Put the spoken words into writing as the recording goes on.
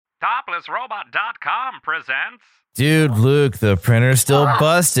ToplessRobot.com presents... Dude, Luke, the printer's still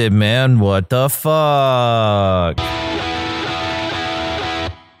busted, man. What the fuck?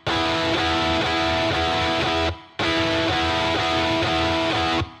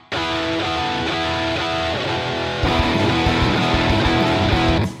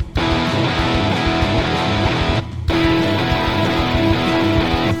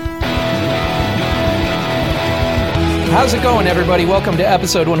 How's it going, everybody? Welcome to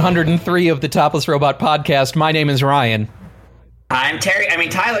episode 103 of the Topless Robot Podcast. My name is Ryan. I'm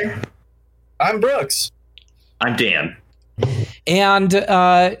Tyler. I'm Brooks. I'm Dan. And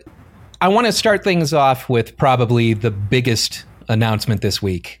I want to start things off with probably the biggest announcement this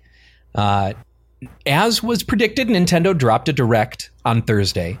week. As was predicted, Nintendo dropped a Direct on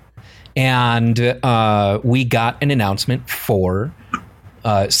Thursday, and we got an announcement for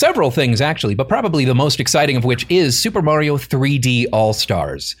several things, actually, but probably the most exciting of which is Super Mario 3D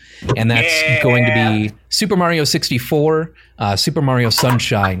All-Stars. And that's going to be Super Mario 64, Super Mario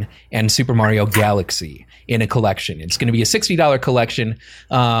Sunshine, and Super Mario Galaxy in a collection. It's going to be a $60 collection,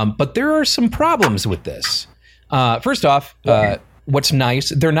 but there are some problems with this. First off, what's nice,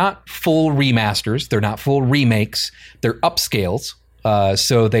 they're not full remasters, they're not full remakes, they're upscales.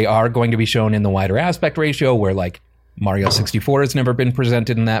 So they are going to be shown in the wider aspect ratio where, like, Mario 64 has never been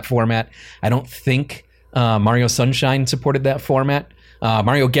presented in that format. I don't think Mario Sunshine supported that format.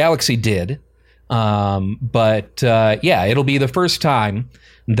 Mario Galaxy did. But it'll be the first time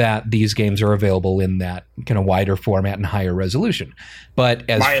that these games are available in that kind of wider format and higher resolution. But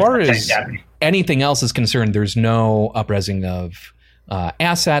as far as anything else is concerned, there's no upresing of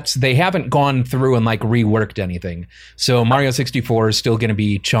assets. They haven't gone through and like reworked anything. So Mario 64 is still going to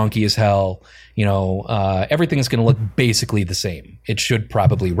be chunky as hell. You know, everything's going to look basically the same. It should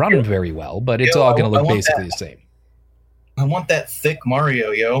probably run very well, but it's all going to look basically the same. I want that thick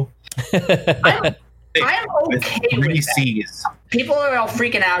Mario, yo. I'm okay with that. People are all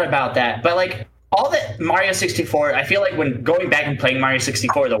freaking out about that, but like all that Mario 64, I feel like when going back and playing Mario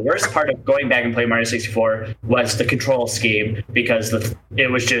 64, the worst part of going back and playing Mario 64 was the control scheme, because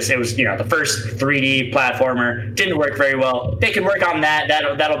it was the first 3D platformer, didn't work very well. They can work on that.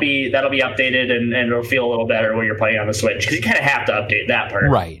 That'll be updated and it'll feel a little better when you're playing on the Switch, because you kind of have to update that part.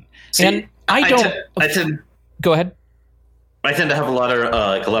 Right. See, and go ahead. I tend to have a lot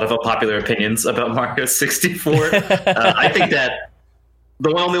of unpopular opinions about Mario 64. I think that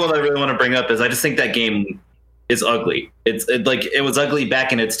the only one I really want to bring up is I just think that game is ugly. It was ugly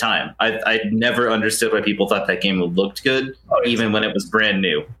back in its time. I never understood why people thought that game looked good, even when it was brand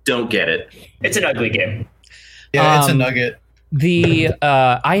new. Don't get it. It's an ugly game. Yeah, it's a nugget.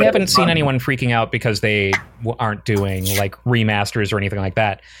 I haven't seen anyone freaking out because they aren't doing like remasters or anything like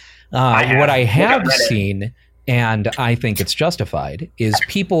that. What I have seen, and I think it's justified, is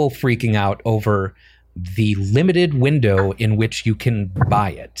people freaking out over the limited window in which you can buy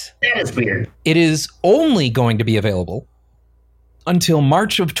it. That is weird. It is only going to be available until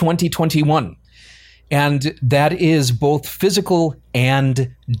March of 2021. And that is both physical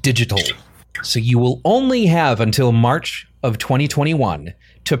and digital. So you will only have until March of 2021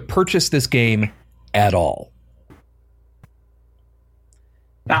 to purchase this game at all.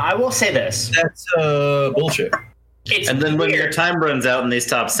 Now, I will say this. That's bullshit. And then when your time runs out and they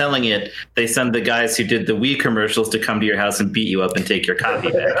stop selling it, they send the guys who did the Wii commercials to come to your house and beat you up and take your copy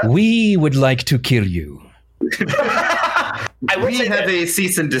back. We would like to kill you. We have a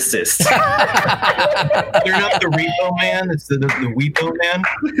cease and desist. They're not the Repo Man, it's the Weepo Man.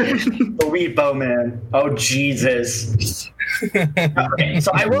 The Weepo Man. Oh, Jesus. Okay,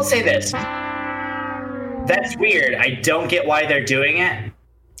 so I will say this. That's weird. I don't get why they're doing it.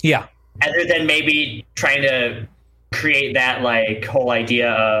 Yeah. Other than maybe trying to create that like whole idea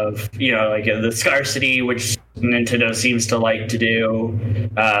of, you know, like the scarcity, which Nintendo seems to like to do.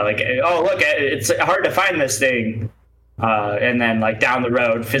 Like, oh, look, it's hard to find this thing. And then like down the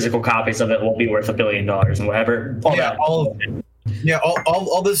road, physical copies of it will be worth $1 billion and whatever. All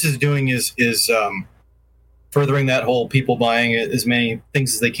this is doing is furthering that whole people buying as many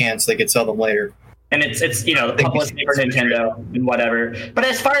things as they can so they can sell them later. And it's you know, the publicity for Nintendo and whatever. But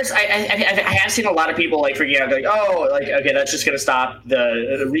as far as I have seen a lot of people like freaking out, like, oh, like, okay, that's just going to stop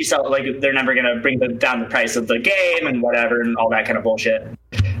the resell. Like, they're never going to bring down the price of the game and whatever and all that kind of bullshit.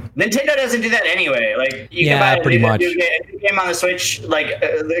 Nintendo doesn't do that anyway. Like, you can buy a new game on the Switch. Like,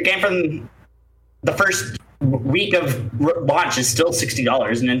 the game from the first week of launch is still $60.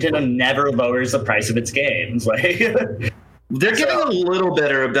 Nintendo never lowers the price of its games. Like. They're getting a little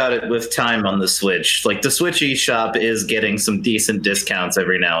better about it with time on the Switch. Like, the Switch eShop is getting some decent discounts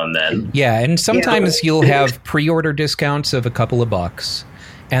every now and then. Yeah, and sometimes you'll have pre-order discounts of a couple of bucks.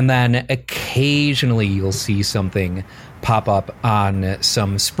 And then occasionally you'll see something pop up on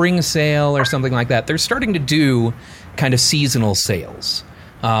some spring sale or something like that. They're starting to do kind of seasonal sales,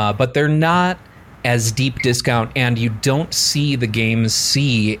 but they're not as deep discount, and you don't see the games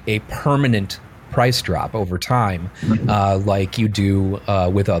see a permanent price drop over time like you do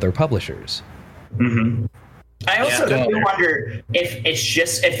with other publishers. Mm-hmm. I also do wonder if it's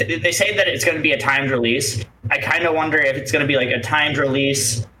just, if they say that it's going to be a timed release, I kind of wonder if it's going to be like a timed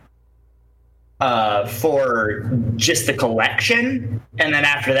release for just the collection, and then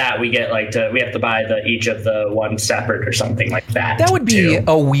after that we get like we have to buy each of the one separate or something like that. That would be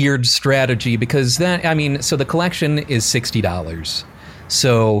a weird strategy, because then, I mean, so the collection is $60.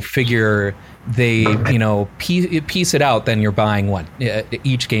 So figure they, piece it out, then you're buying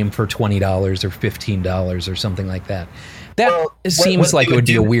each game for $20 or $15 or something like that. That seems like it would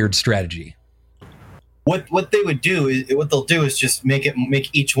be a weird strategy. What they would do is, what they'll do is just make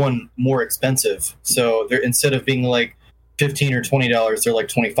each one more expensive. So they're, instead of being like $15 or $20, they're like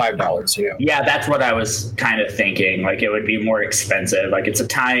 $25. Yeah, that's what I was kind of thinking. Like, it would be more expensive. Like, it's a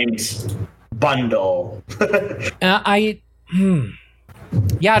timed bundle.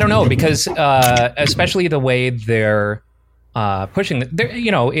 Yeah, I don't know, because especially the way they're pushing,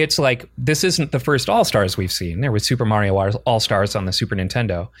 it's like, this isn't the first All-Stars we've seen. There was Super Mario All-Stars on the Super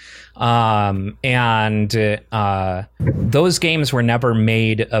Nintendo. And those games were never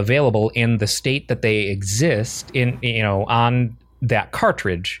made available in the state that they exist in, on that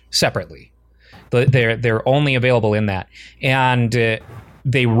cartridge separately. They're only available in that. And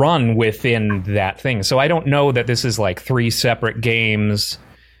they run within that thing. So I don't know that this is like 3 separate games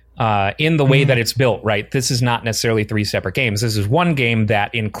in the way that it's built, right? This is not necessarily 3 separate games. This is one game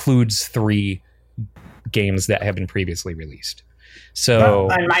that includes 3 games that have been previously released. So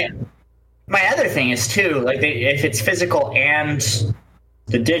my other thing is too, like, if it's physical and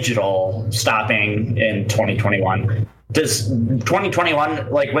the digital stopping in 2021, does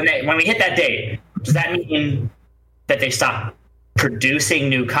 2021, like when we hit that date, does that mean that they stop producing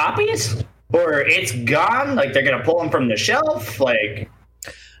new copies, or it's gone? Like, they're gonna pull them from the shelf? Like,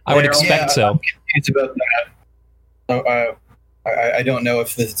 I would expect so. I'm confused about that. I don't know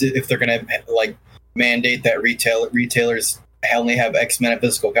if they're gonna like mandate that retailers only have X amount of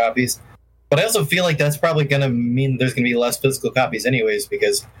physical copies, but I also feel like that's probably gonna mean there's gonna be less physical copies anyways,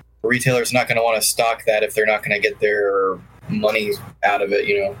 because the retailer's not gonna want to stock that if they're not gonna get their money out of it,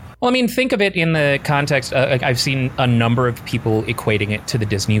 Well, I mean, think of it in the context. I've seen a number of people equating it to the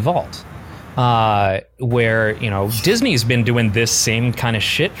Disney Vault, where Disney's been doing this same kind of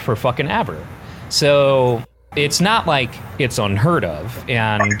shit for fucking ever. So it's not like it's unheard of,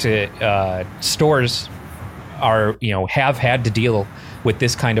 and stores are have had to deal with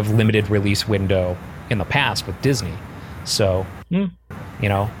this kind of limited release window in the past with Disney. So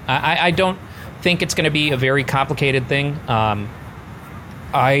I don't think it's going to be a very complicated thing.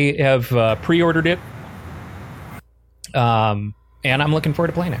 I have pre-ordered it, and I'm looking forward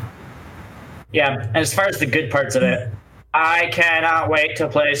to playing it. Yeah, and as far as the good parts of it, I cannot wait to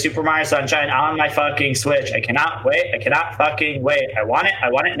play Super Mario Sunshine on my fucking Switch. I cannot wait. I cannot fucking wait. I want it. I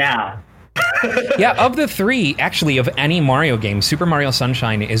want it now. Yeah, of the 3, actually, of any Mario game, Super Mario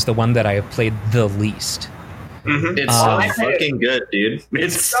Sunshine is the one that I have played the least. Mm-hmm. It's so fucking good, dude.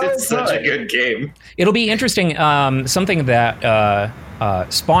 It's such a good game. It'll be interesting. Something that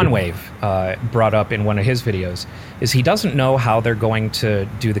Spawnwave brought up in one of his videos is he doesn't know how they're going to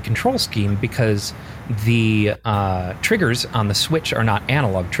do the control scheme, because the triggers on the Switch are not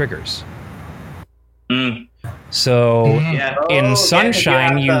analog triggers. So in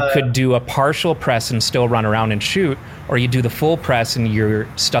Sunshine, you could do a partial press and still run around and shoot, or you do the full press and you're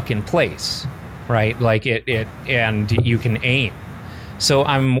stuck in place. Right, like it, and you can aim. So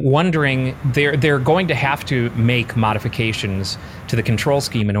I'm wondering, they're going to have to make modifications to the control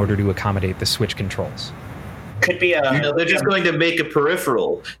scheme in order to accommodate the Switch controls. Could be they're just going to make a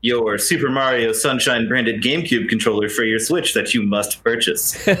peripheral, your Super Mario Sunshine branded GameCube controller for your Switch that you must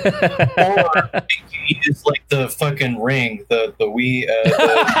purchase. Or you use like the fucking ring, the Wii.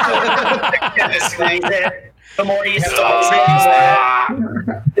 The more you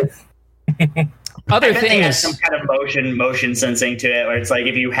Other thing things, has some kind of motion sensing to it, where it's like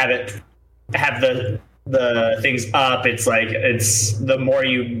if you have the things up, it's like the more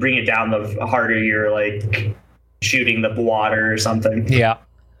you bring it down, the harder you're like shooting the water or something. Yeah.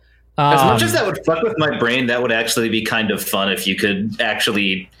 As much as that would fuck with my brain, that would actually be kind of fun if you could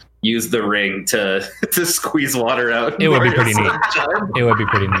actually use the ring to squeeze water out. It would be pretty neat. It would be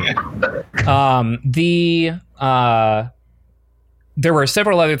pretty neat. There were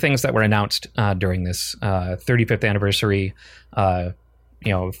several other things that were announced during this 35th anniversary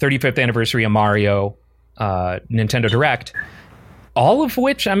 35th anniversary of Mario, Nintendo Direct, all of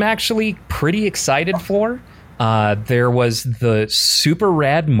which I'm actually pretty excited for. There was the super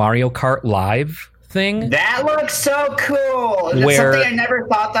rad Mario Kart Live thing. That looks so cool. That's something I never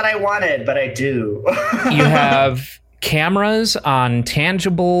thought that I wanted, but I do. You have cameras on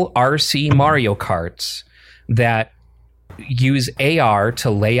tangible RC Mario Karts that use AR to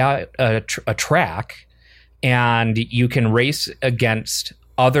lay out a track, and you can race against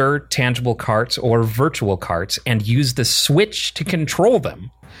other tangible karts or virtual karts and use the Switch to control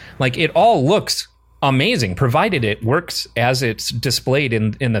them. Like, it all looks amazing, provided it works as it's displayed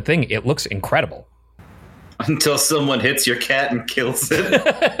in the thing. It looks incredible. Until someone hits your cat and kills it.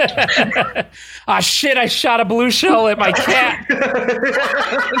 Ah, shit, I shot a blue shell at my cat.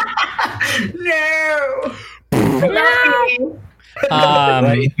 No!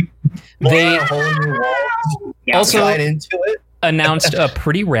 They also into it. announced a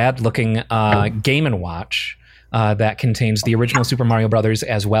pretty rad looking Game & Watch that contains the original Super Mario Brothers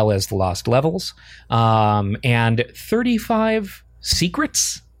as well as the Lost Levels, and 35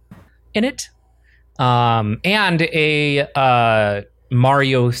 secrets in it, and a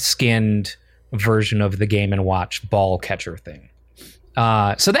Mario skinned version of the Game & Watch ball catcher thing.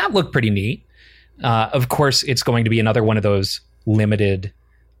 So that looked pretty neat. Of course, it's going to be another one of those limited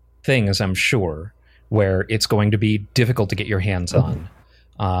things, I'm sure, where it's going to be difficult to get your hands on.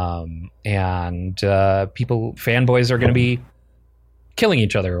 And fanboys are going to be killing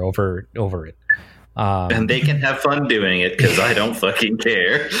each other over it. And they can have fun doing it, because I don't fucking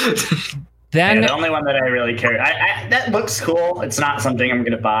care. Then the only one that I really care, that looks cool. It's not something I'm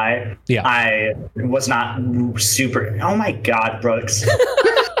going to buy. Yeah. I was not super. Oh my God, Brooks.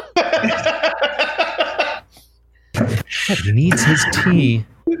 he needs his tea.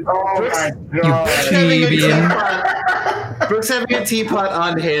 Oh my God. Brooks having a teapot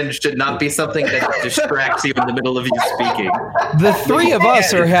on hand should not be something that distracts you in the middle of you speaking. The three of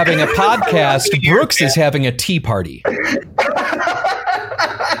us are having a podcast. Brooks is having a tea party.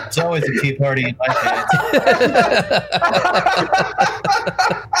 It's always a tea party in my pants.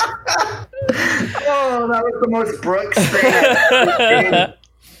 Oh, that was the most Brooks thing I've ever seen.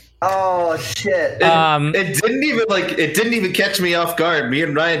 Oh shit! It didn't even catch me off guard. Me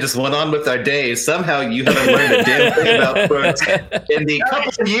and Ryan just went on with our day. Somehow you haven't learned a damn thing about Brooks in the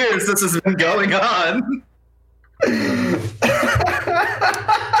couple of years this has been going on.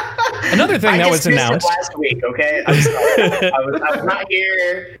 Another thing that was announced last week. Okay, I'm sorry. I was not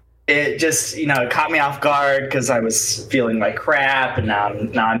here. It just caught me off guard because I was feeling like crap, and now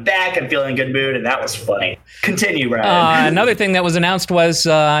I'm back. I'm feeling in a good mood, and that was funny. Continue, Ryan. Another thing that was announced was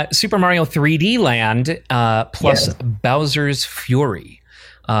Super Mario 3D Land plus Bowser's Fury.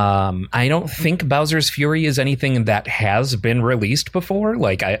 I don't think Bowser's Fury is anything that has been released before.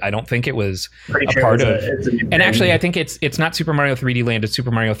 Like, I don't think it was part of. And actually, I think it's not Super Mario 3D Land. It's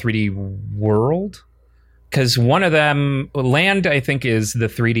Super Mario 3D World. Because one of them, Land, I think, is the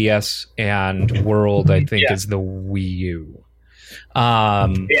 3DS, and World, I think, is the Wii U.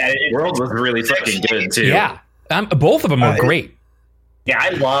 World was really fucking good, too. Yeah. Both of them were great. Yeah,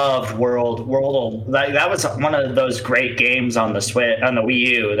 I loved World. That was one of those great games on the Switch, on the Wii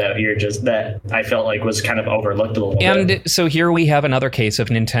U that I felt like was kind of overlooked a little bit. And so here we have another case of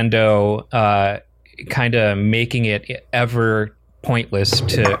Nintendo kind of making it ever pointless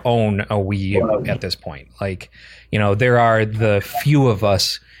to own a Wii U at this point. Like, there are the few of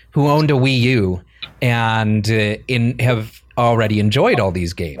us who owned a Wii U and have already enjoyed all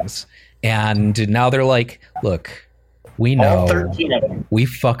these games. And now they're like, look, we know 13 of them. We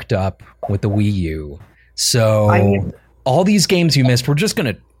fucked up with the Wii U. So all these games you missed, we're just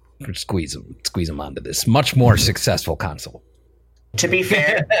going to squeeze them onto this much more successful console. To be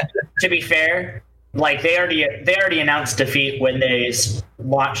fair, like they already announced defeat when they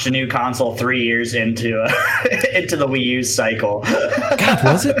launched a new console 3 years into the Wii U cycle. God,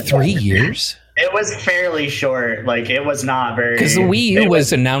 was it 3 years? It was fairly short. Like, it was not very. Because the Wii U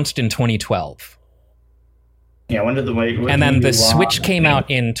was announced in 2012. Yeah, when did the Wii? And then the Switch came out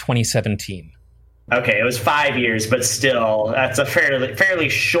in 2017. Okay, it was 5 years, but still, that's a fairly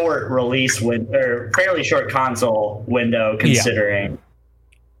short release or fairly short console window considering. Yeah.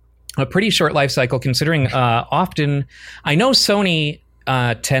 A pretty short life cycle, considering often, I know Sony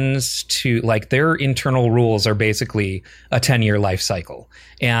tends to, like, their internal rules are basically a 10-year life cycle,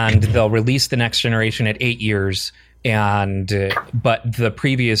 and they'll release the next generation at 8 years, and but the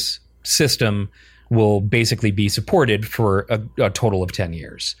previous system will basically be supported for a total of 10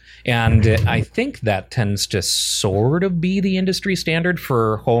 years. And I think that tends to sort of be the industry standard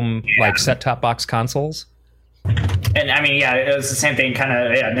for home, like, set-top box consoles. And I mean, yeah, it was the same thing. Kind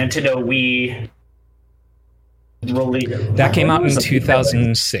of, yeah. Nintendo Wii release That came out in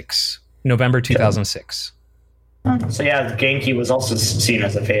 2006, November 2006. So yeah, the GameCube was also seen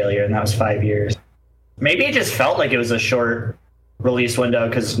as a failure, and that was 5 years. Maybe it just felt like it was a short release window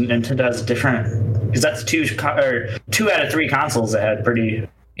because Nintendo has different. Because that's two out of 3 consoles that had pretty.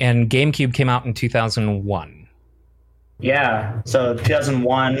 And GameCube came out in 2001. Yeah, so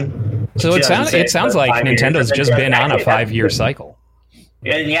 2001. So it sounds like Nintendo's just been on a 5-year cycle.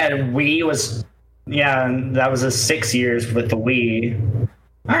 And yeah, Wii was. Yeah, and that was a 6 years with the Wii.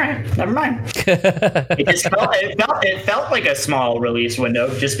 All right, never mind. it felt like a small release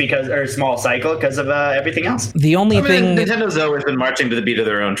window just because, or small cycle because of everything else. The only thing Nintendo's always been marching to the beat of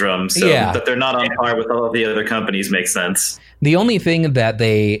their own drum, so that they're not on par with all of the other companies makes sense. The only thing that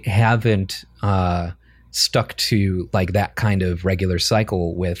they haven't stuck to like that kind of regular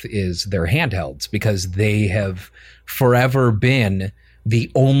cycle with is their handhelds, because they have forever been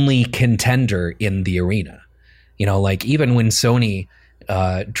the only contender in the arena. You know, like even when Sony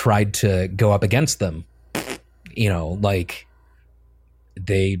tried to go up against them, you know, like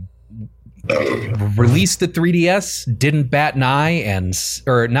they released the 3DS, didn't bat an eye,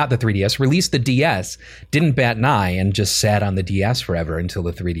 or not the 3DS, released the DS, didn't bat an eye, and just sat on the DS forever until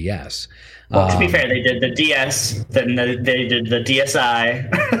the 3DS. Well, to be fair, they did the DS, then they did the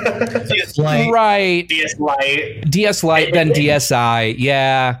DSi. DS Lite. Right. DS Lite. DS Lite, then DSi,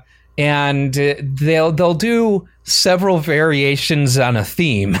 yeah. And they'll do several variations on a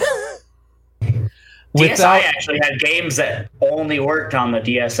theme. DSi actually had games that only worked on the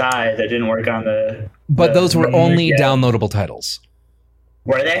DSi that didn't work on the. But those were only downloadable titles.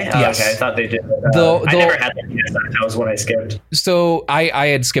 Were they? Oh, yes. Okay, I thought they did. I never had the DSi. That was what I skipped. So I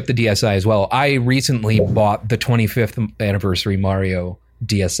had skipped the DSi as well. I recently bought the 25th anniversary Mario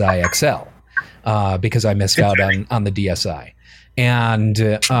DSi XL because I missed out on the DSi. And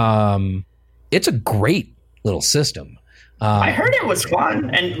it's a great little system. I heard it was fun,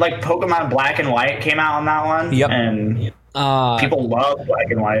 and like Pokemon Black and White came out on that one. Yep. And people love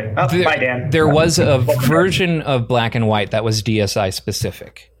Black and White. Bye, Dan. There was a version of Black and White that was DSi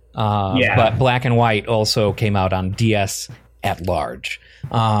specific. But Black and White also came out on DS at large.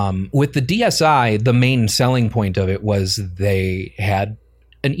 With the DSi, the main selling point of it was they had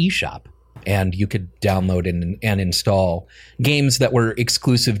an eShop, and you could download and install games that were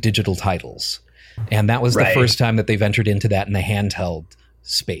exclusive digital titles. And that was the first time that they ventured into that in the handheld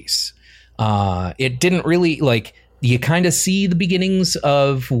space. It didn't really, like, you kind of see the beginnings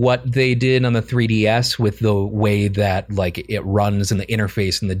of what they did on the 3DS with the way that, like, it runs and the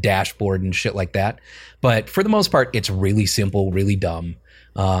interface and the dashboard and shit like that. But for the most part, it's really simple, really dumb,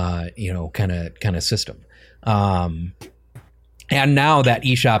 kind of system. And now that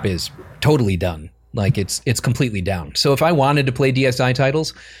eShop is totally done. Like it's completely down. So if I wanted to play DSi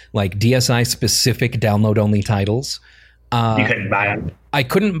titles, like DSi specific download only titles, you couldn't buy them. I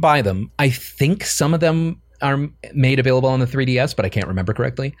couldn't buy them. I think some of them are made available on the 3DS, but I can't remember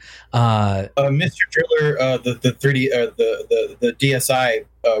correctly. Mr. Driller, the 3D, the DSi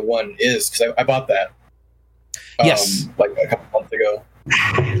one is, because I bought that. Yes, like a couple months ago.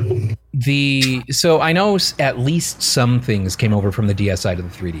 So I know at least some things came over from the DSi to the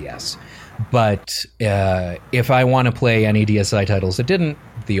 3DS. But if I want to play any DSi titles that didn't,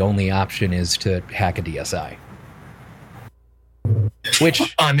 the only option is to hack a DSi.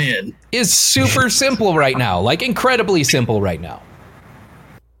 Which I'm in. Is super simple right now, like incredibly simple right now.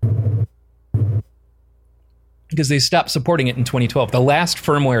 Because they stopped supporting it in 2012. The last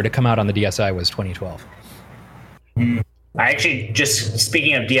firmware to come out on the DSi was 2012. I actually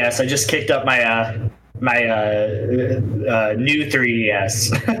speaking of DS, I just kicked up my new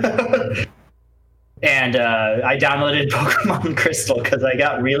 3DS. And I downloaded Pokemon Crystal because I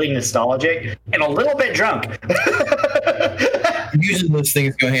got really nostalgic and a little bit drunk. Usually those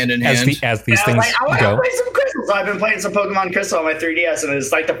things go hand in hand. As these things I want go. to play some Crystal. So I've been playing some Pokemon Crystal on my 3DS, and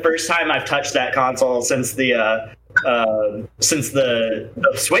it's like the first time I've touched that console since the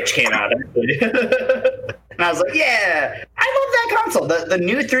Switch came out, actually. And I was like, yeah, I love that console. The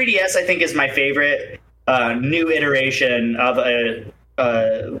new 3DS, I think, is my favorite new iteration of a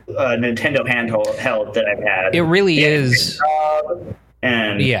Nintendo handheld that I've had. It really is.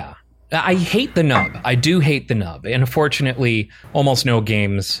 And yeah. I hate the nub. I do hate the nub. And unfortunately, almost no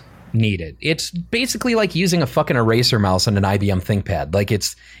games need it. It's basically like using a fucking eraser mouse on an IBM ThinkPad. Like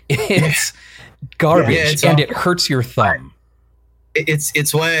it's garbage, and it hurts your thumb.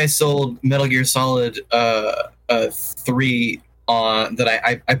 It's why I sold Metal Gear Solid 3 on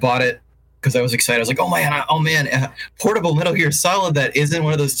that. I bought it because I was excited. I was like, oh man, portable Metal Gear Solid that isn't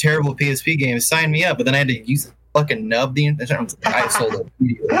one of those terrible PSP games. Sign me up. But then I had to use the fucking nub. I sold it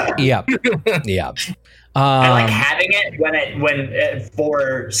immediately. Yeah. Yeah. I like having it when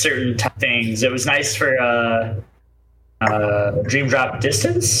for certain things. It was nice for Dream Drop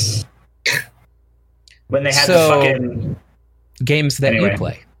Distance when they had the fucking games that you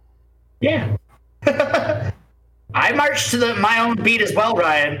play. Yeah. I marched to my own beat as well,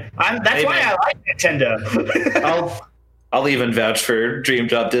 Ryan. That's why I like Nintendo. I'll even vouch for Dream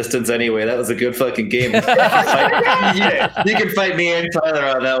Drop Distance anyway. That was a good fucking game. You can fight me and Tyler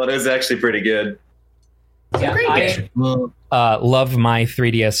on that one. It was actually pretty good. Yeah, I love my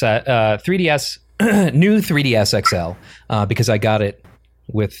 3DS new 3DS XL because I got it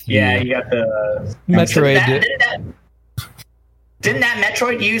with you got the Metroid. Didn't that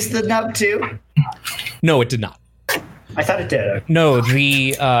Metroid use the nub too? No, it did not. I thought it did. No, so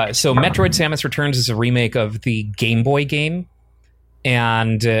Metroid Samus Returns is a remake of the Game Boy game,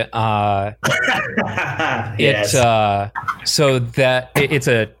 and it's a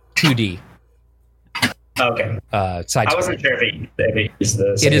 2D. Okay. Side. I wasn't sure if it used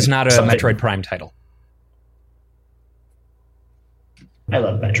the. It is not a Metroid Prime title. I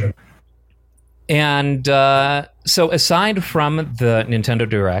love Metroid. And so, aside from the Nintendo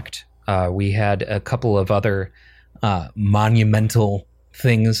Direct, we had a couple of other monumental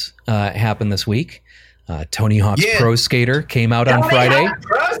things happen this week. Tony Hawk's Pro Skater came out on Friday.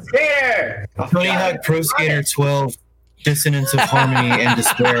 Tony Hawk Pro Skater 12, Dissonance of Harmony and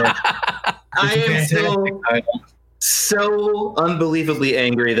Despair. I am so unbelievably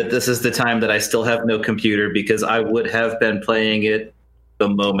angry that this is the time that I still have no computer, because I would have been playing it the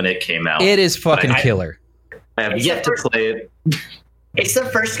moment it came out. It is fucking killer. I have yet to play it. It's the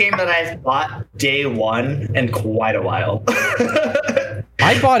first game that I've bought day one in quite a while.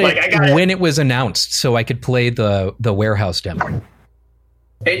 I bought it when it was announced so I could play the warehouse demo.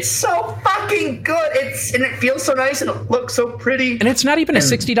 It's so fucking good. And it feels so nice and it looks so pretty. And it's not even a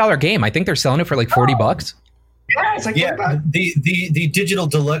 $60 game. I think they're selling it for like $40. Yeah, it's like the digital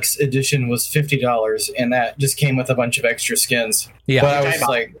deluxe edition was $50, and that just came with a bunch of extra skins. Yeah, but I was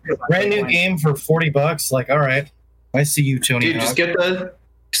like, brand new game for $40. Like, all right, I see you, Tony. Dude, just get the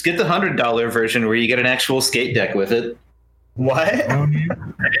 $100 version where you get an actual skate deck with it. What? I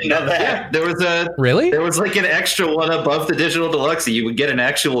didn't know that. Yeah, there was like an extra one above the digital deluxe. You would get an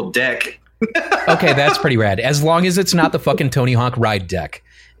actual deck. Okay, that's pretty rad. As long as it's not the fucking Tony Hawk Ride deck.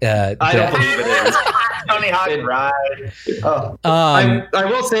 I don't believe it is. Tony Hawk Ride. Oh. I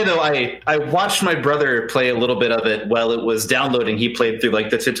will say though, I watched my brother play a little bit of it while it was downloading. He played through like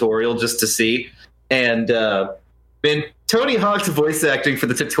the tutorial just to see, and Tony Hawk's voice acting for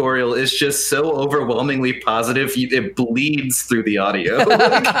the tutorial is just so overwhelmingly positive. It bleeds through the audio. It's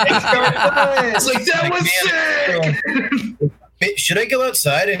like, that was sick. Should I go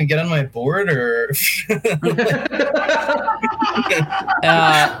outside and get on my board, or?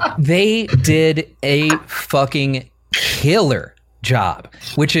 They did a fucking killer job,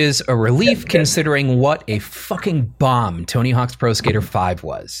 which is a relief considering what a fucking bomb Tony Hawk's Pro Skater 5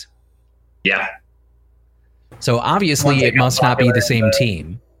 was. Yeah. So obviously it must not be the same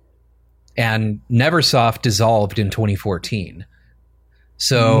team. And Neversoft dissolved in 2014.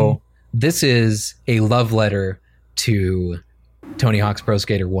 So this is a love letter to Tony Hawk's Pro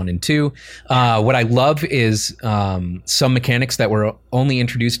Skater 1 and 2. What I love is some mechanics that were only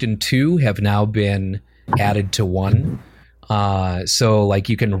introduced in 2 have now been added to 1. So like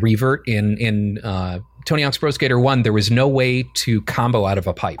you can revert in Tony Hawk's Pro Skater 1, there was no way to combo out of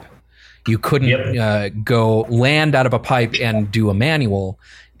a pipe. You couldn't go land out of a pipe and do a manual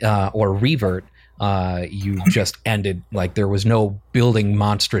or revert. You just ended, like there was no building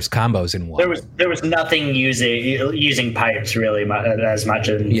monstrous combos in 1. There was nothing using pipes really as much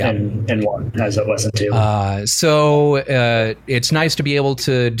in 1 as it was in 2. So it's nice to be able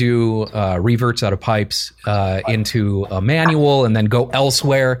to do reverts out of pipes into a manual and then go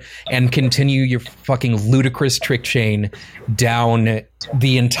elsewhere and continue your fucking ludicrous trick chain down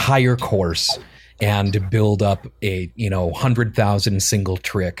the entire course and build up a 100,000 single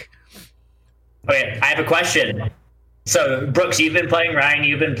trick. Okay, I have a question. So, Brooks, you've been playing. Ryan,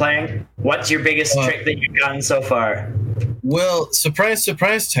 you've been playing. What's your biggest trick that you've gotten so far? Well, surprise,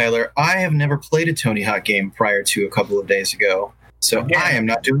 surprise, Tyler. I have never played a Tony Hawk game prior to a couple of days ago, so I am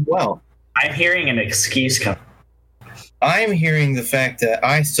not doing well. I'm hearing an excuse coming. I'm hearing the fact that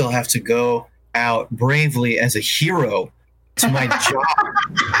I still have to go out bravely as a hero to my job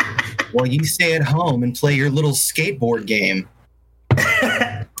while you stay at home and play your little skateboard game.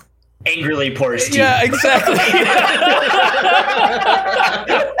 angrily pours tea. Yeah, exactly.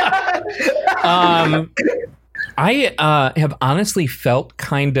 I have honestly felt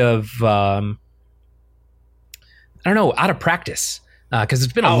kind of, I don't know, out of practice because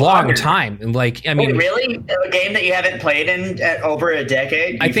it's been a long time. Like, I mean, really, a game that you haven't played in over a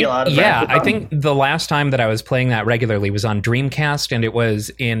decade? You feel out of practice? I think the last time that I was playing that regularly was on Dreamcast, and it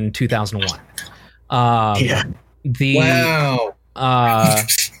was in 2001. Wow.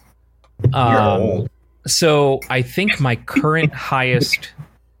 You're old. So I think my current highest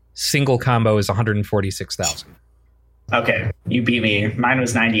single combo is 146,000. Okay, you beat me. Mine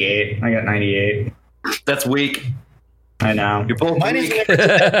was 98. I got 98. That's weak. I know. You're both Mine is weak. never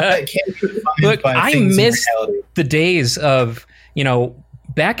I can't be defined Look, by I things in miss reality. the days of,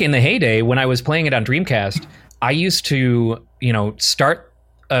 back in the heyday when I was playing it on Dreamcast, I used to, start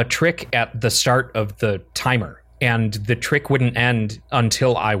a trick at the start of the timer, and the trick wouldn't end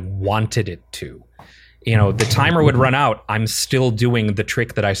until I wanted it to. The timer would run out. I'm still doing the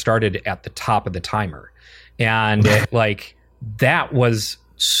trick that I started at the top of the timer. And that was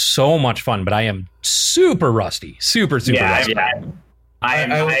so much fun, but I am super rusty, super rusty. I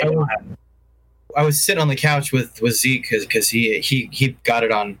was sitting on the couch with Zeke because he got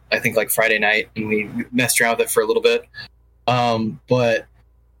it on, I think, like Friday night, and we messed around with it for a little bit. But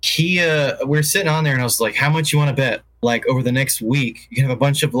we were sitting on there, and I was like, "How much you want to bet? Like over the next week, you can have a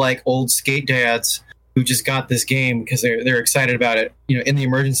bunch of like old skate dads who just got this game because they're excited about it, in the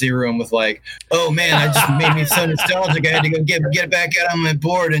emergency room with like, oh man, I just made me so nostalgic. I had to go get it back out on my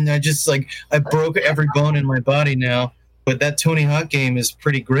board, and I broke every bone in my body now. But that Tony Hawk game is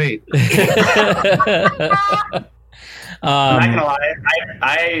pretty great." I'm not gonna lie.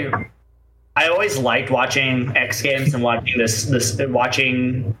 I always liked watching X Games and watching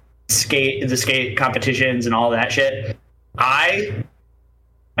watching the skate competitions and all that shit. I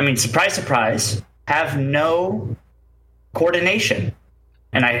mean, surprise, have no coordination,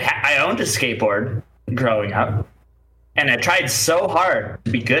 and I owned a skateboard growing up, and I tried so hard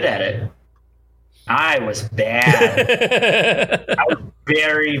to be good at it. I was bad. I was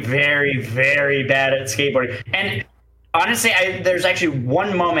very, very, very bad at skateboarding. And honestly, there's actually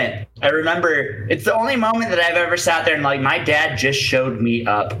one moment I remember. It's the only moment that I've ever sat there and like my dad just showed me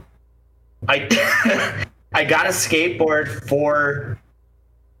up. I got a skateboard for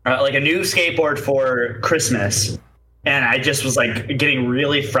like a new skateboard for Christmas. And I just was like getting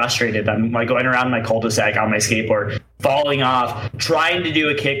really frustrated. I'm like going around my cul-de-sac on my skateboard, falling off, trying to do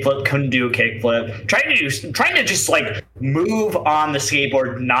a kickflip, couldn't do a kickflip, trying to just like move on the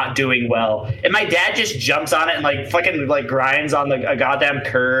skateboard, not doing well. And my dad just jumps on it and like fucking like grinds on a goddamn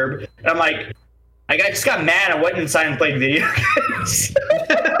curb. And I'm like, I just got mad. I went inside and played video games.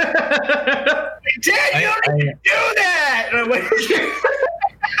 Dad, you don't need to do that. And I'm like,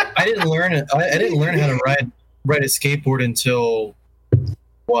 I didn't learn it. I didn't learn how to ride a skateboard until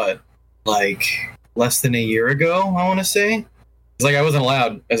like less than a year ago, I want to say. It's like I wasn't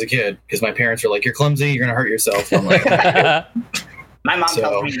allowed as a kid because my parents were like, "You're clumsy, you're gonna hurt yourself." I'm like, my mom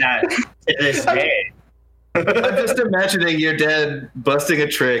tells me that to this day. I'm just imagining your dad busting a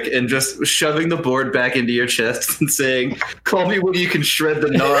trick and just shoving the board back into your chest and saying, "Call me when you can shred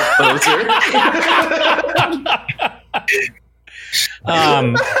the knob, poser."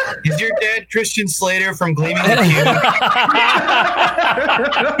 Is your dad Christian Slater from Gleaming the Cube?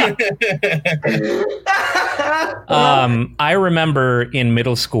 I remember in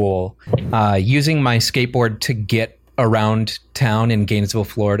middle school using my skateboard to get around town in Gainesville,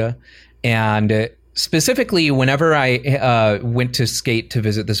 Florida. And specifically, whenever I went to skate to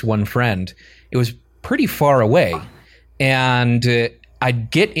visit this one friend, it was pretty far away. And I'd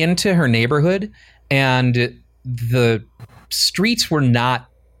get into her neighborhood, and the streets were not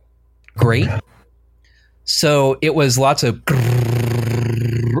great. So it was lots of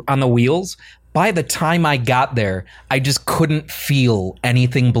on the wheels. By the time I got there, I just couldn't feel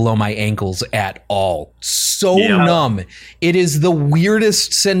anything below my ankles at all. So numb. It is the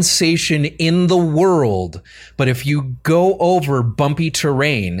weirdest sensation in the world. But if you go over bumpy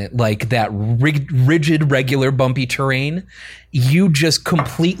terrain, like that rigid, regular bumpy terrain, you just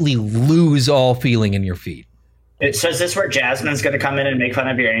completely lose all feeling in your feet. So is this where Jasmine's going to come in and make fun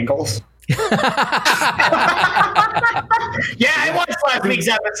of your ankles? Yeah, I watched last week's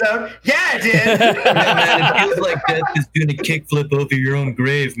episode. Yeah, I did. Yeah, man, it feels like death is doing a kickflip over your own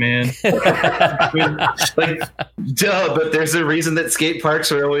grave, man. Like, duh, but there's a reason that skate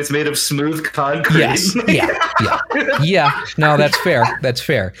parks are always made of smooth concrete. Yes. Yeah. No, that's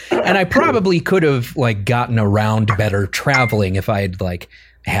fair. And I probably could have like gotten around better traveling if I had like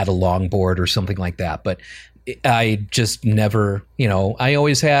had a longboard or something like that. But I just never, I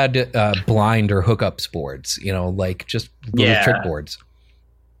always had blind or hookups boards, like just little trick boards.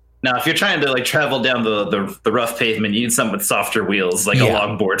 Now, if you're trying to like travel down the rough pavement, you need something with softer wheels, like a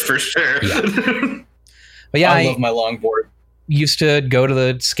longboard for sure. Yeah. But yeah, I love my longboard. Used to go to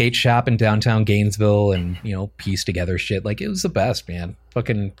the skate shop in downtown Gainesville and, piece together shit. Like, it was the best, man.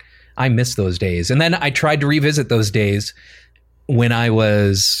 Fucking, I miss those days. And then I tried to revisit those days when I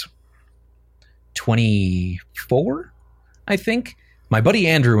was 24, I think. My buddy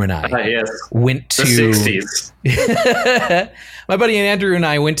Andrew and I went to the 60s. My buddy Andrew and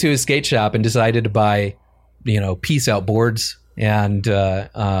I went to a skate shop and decided to buy, peace out boards and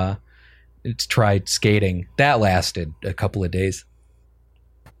tried skating. That lasted a couple of days.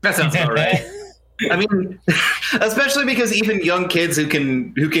 That sounds all right. I mean, especially because even young kids who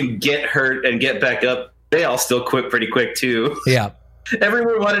can get hurt and get back up, they all still quit pretty quick too. Yeah.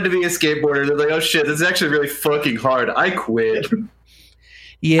 Everyone wanted to be a skateboarder. They're like, oh shit, this is actually really fucking hard. I quit.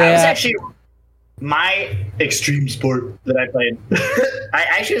 Yeah. I was actually my extreme sport that I played. I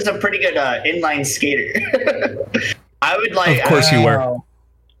actually was a pretty good inline skater. I would like. Of course you were.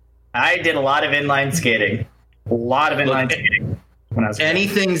 I did a lot of inline skating. Skating when I was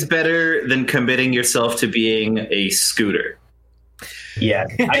anything's better than committing yourself to being a scooter. Yeah,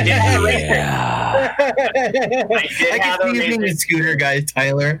 I did have a I can see you being a scooter guy,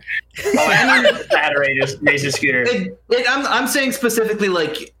 Tyler. I had a razor scooter. I'm saying specifically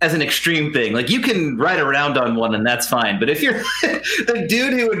like as an extreme thing. Like you can ride around on one and that's fine. But if you're the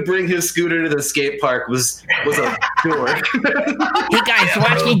dude who would bring his scooter to the skate park was a dork. Hey guys,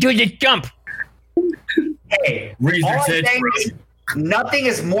 watch me do this jump. Hey, nothing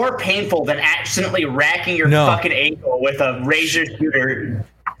is more painful than accidentally racking your fucking ankle with a razor scooter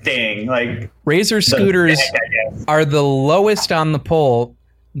thing. Like razor scooters are the lowest on the pole.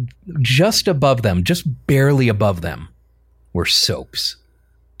 Just above them, just barely above them, were soaps.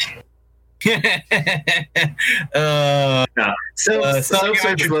 Soaps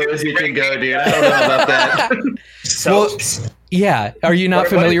are as low as you can go, dude. I don't know about that. Soaps. Well, yeah. Are you not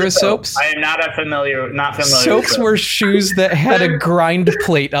familiar with soaps? I am not familiar. Soaps were shoes that had a grind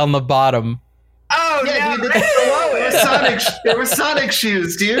plate on the bottom. Oh yeah, dude, it was Sonic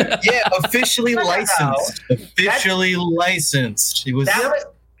shoes, dude. Yeah, officially licensed. Officially licensed. It was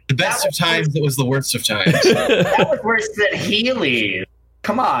the best of times. It was the worst of times. That was worse than Heelys.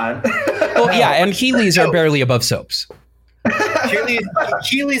 Come on. Well, yeah, and Heelys are barely above soaps.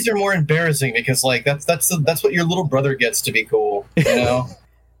 Heelys are more embarrassing because, like, that's what your little brother gets to be cool, you know.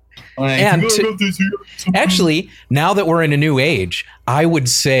 Like, and actually, now that we're in a new age, I would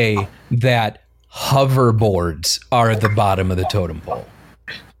say that hoverboards are at the bottom of the totem pole.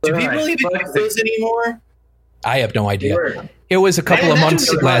 Do people even use those anymore? I have no idea. It was a couple of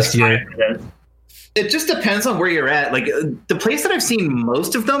months last year. It just depends on where you're at. Like the place that I've seen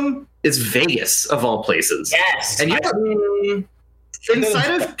most of them is Vegas, of all places. Yes, and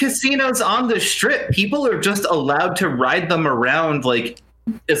inside of casinos on the Strip, people are just allowed to ride them around, like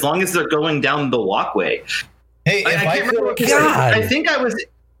as long as they're going down the walkway. Hey, I think I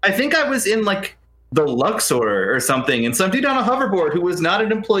was in like the Luxor or something, and some dude on a hoverboard who was not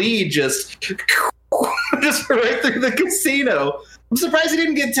an employee just right through the casino. I'm surprised he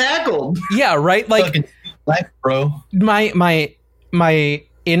didn't get tackled. Yeah, right. Like, bro. My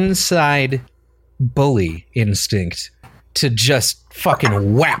inside bully instinct to just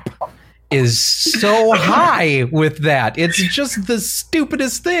fucking whap is so high with that. It's just the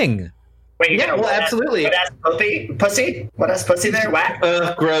stupidest thing. Wait, yeah, well, absolutely. What ass pussy? What ass pussy there? Whack?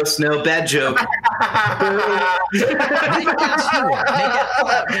 Gross. No, bad joke. Make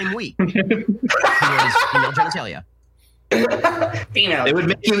that name weak. Here's female genitalia. It would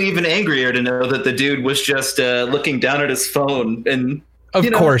make you even angrier to know that the dude was just looking down at his phone and of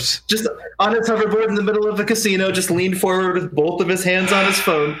course just on his hoverboard in the middle of a casino, just leaned forward with both of his hands on his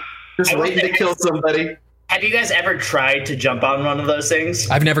phone, just waiting to kill somebody. Have you guys ever tried to jump on one of those things?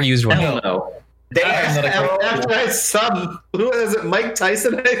 I've never used one. No. After I saw, who was it, Mike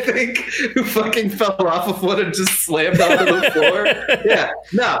Tyson, I think, who fucking fell off of one and just slammed onto the floor. Yeah,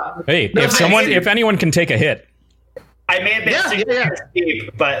 no. Hey, if anyone can take a hit. I may have been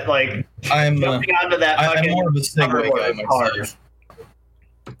steep, but like jumping onto that I'm more of a Segway guy myself.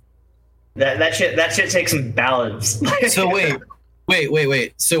 That shit takes some balance. So wait.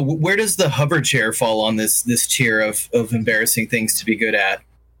 So where does the hover chair fall on this tier of embarrassing things to be good at?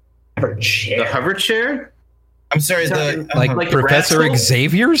 The hover chair? I'm sorry, like Professor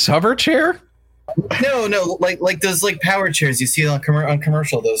Xavier's hover chair? No, like those like power chairs you see on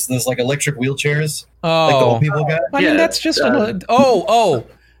commercial. Those like electric wheelchairs. Oh, like the old people got. I mean, that's just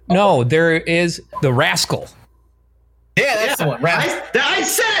no. There is the Rascal. Yeah, that's the one. I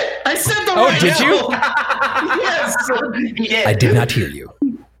said it. I said the Oh, right did you? Yes. He did. I did not hear you.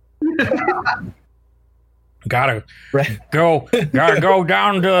 Gotta go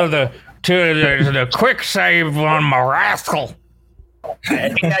down to the quick save on my rascal. I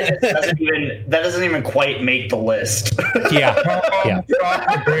think that doesn't even quite make the list. Yeah.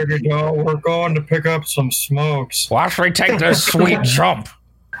 Baby doll, we're going to pick up some smokes. Watch me take this sweet jump.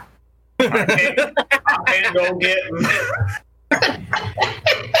 I'm gonna go get.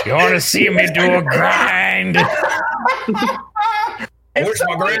 You want to see me do a grind? I wish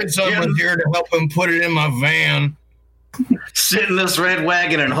my grandson was here to help him put it in my van. Sit in this red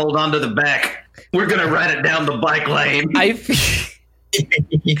wagon and hold on to the back. We're gonna ride it down the bike lane. I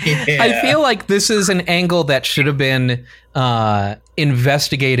feel like this is an angle that should have been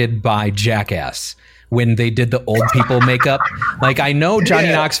investigated by Jackass when they did the old people makeup. Like, I know Johnny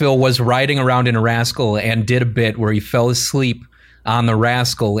Knoxville was riding around in a Rascal and did a bit where he fell asleep on the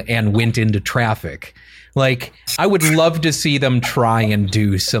Rascal and went into traffic. Like, I would love to see them try and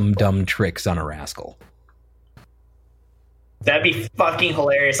do some dumb tricks on a Rascal. That'd be fucking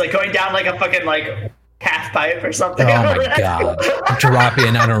hilarious. Like going down like a fucking like half pipe or something. Oh my god. Drop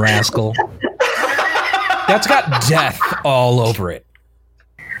in on a Rascal. That's got death all over it.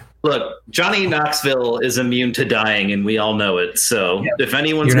 Look, Johnny Knoxville is immune to dying, and we all know it. So if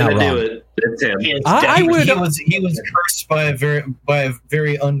anyone's You're going not to do wrong. it, it's him. He is I would He was cursed by a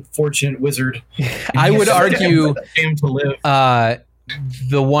very unfortunate wizard. I would argue Came to live.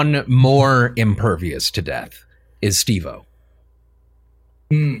 the one more impervious to death is Steve-O.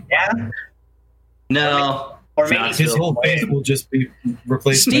 Yeah. No. Or maybe Knoxville. His whole face will just be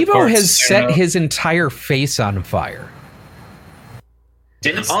replaced. with Steve-O parts, has you set know? his entire face on fire.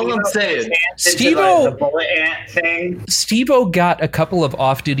 Didn't All I'm Steve-O saying- dance into Steve-O- the bullet ant thing. Steve-O got a couple of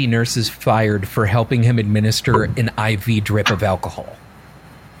off-duty nurses fired for helping him administer an IV drip of alcohol.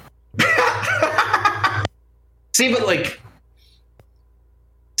 See, but like,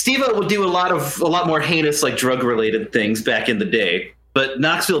 Steve-O would do a lot more heinous, like drug-related things back in the day. But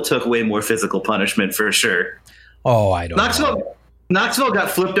Knoxville took way more physical punishment for sure. Oh, I don't know. Knoxville got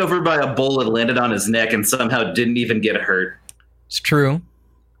flipped over by a bull and landed on his neck and somehow didn't even get hurt. It's true.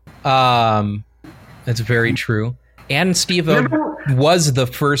 That's very true. And Steve-O was the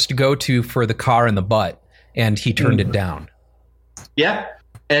first go-to for the car in the butt, and he turned it down. Yeah.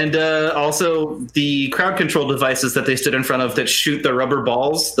 And also the crowd control devices that they stood in front of that shoot the rubber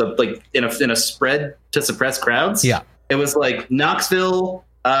balls, like in a spread to suppress crowds. Yeah. It was like Knoxville,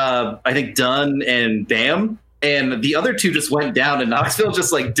 I think Dunn and Bam, and the other two just went down, and Knoxville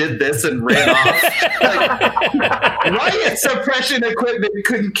just like did this and ran off. Like, riot suppression equipment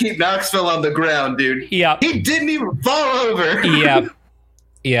couldn't keep Knoxville on the ground, dude. Yeah. He didn't even fall over.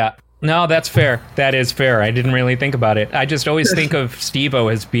 Yeah. No, that's fair. That is fair. I didn't really think about it. I just always think of Steve-O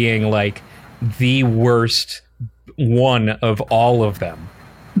as being like the worst one of all of them.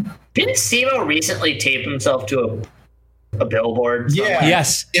 Didn't Steve-O recently tape himself to a billboard? Yeah. somewhere?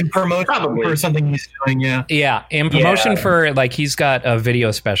 Yes. in promotion Probably. for something he's doing. Yeah. Yeah. In promotion Yeah. for, like, he's got a video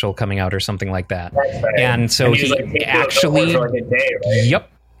special coming out or something like that. That's right. And so he he was, like, taped to a actually... billboard for like a day, right?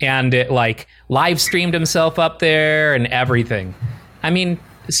 Yep. And it like live streamed himself up there and everything. I mean,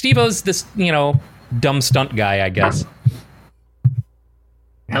 Steve-O's this, dumb stunt guy, I guess.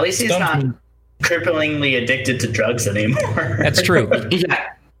 At least he's not Stuntman. cripplingly addicted to drugs anymore. That's true. Yeah.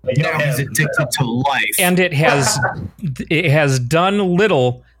 Like, Now he's addicted to life. And it has done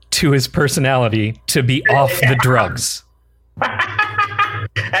little to his personality to be off the drugs.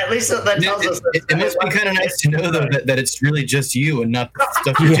 At least that tells us that It must be kind of nice to know though that it's really just you and not the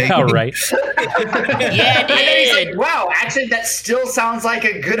stuff you're Yeah, taking. right. Yeah, And then he's dude. like, wow, actually, that still sounds like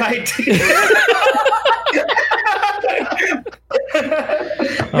a good idea.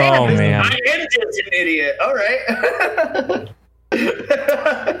 Oh, man. I am just an idiot. All right.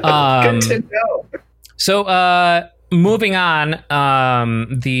 Um, Good to know. So, moving on,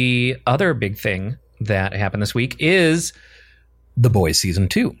 the other big thing that happened this week is The Boys Season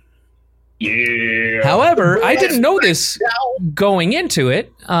 2. Yeah. However, I didn't know this going into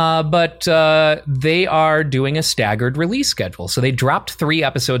it, but they are doing a staggered release schedule. So they dropped 3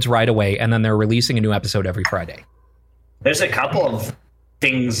 episodes right away, and then they're releasing a new episode every Friday. There's a couple of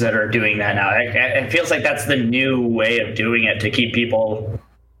things that are doing that now. It feels like that's the new way of doing it to keep people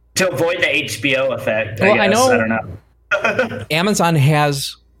to avoid the HBO effect. Well, I guess. know- I don't know. Amazon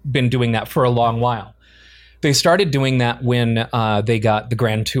has been doing that for a long while. They started doing that when they got the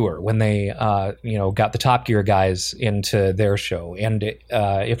Grand Tour, when they got the Top Gear guys into their show. And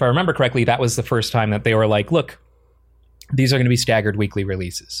if I remember correctly, that was the first time that they were like, look, these are going to be staggered weekly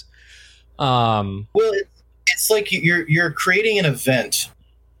releases. Well, it's like you're creating an event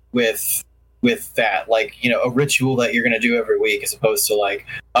with that, like, you know, a ritual that you're going to do every week, as opposed to like,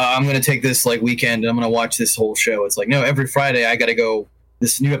 I'm going to take this like weekend and I'm going to watch this whole show. It's like, no, every Friday I got to go.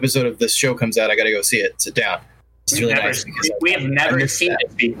 This new episode of this show comes out. I got to go see it. Sit down. It's really nice. We have never seen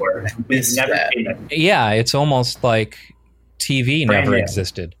it before. We've never seen it. Yeah, it's almost like TV Brand never new.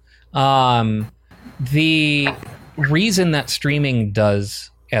 existed. The reason that streaming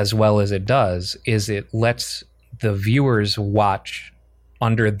does as well as it does is it lets the viewers watch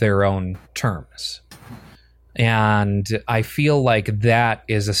under their own terms. And I feel like that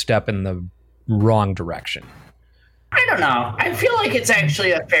is a step in the wrong direction. I don't know. I feel like it's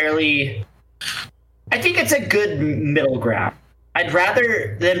actually I think it's a good middle ground. I'd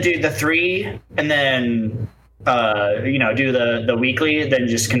rather them do the 3 and then, do the weekly than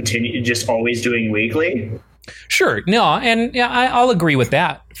just continue just always doing weekly. Sure. No, and yeah, I'll agree with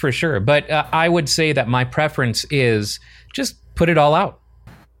that for sure. But I would say that my preference is just put it all out.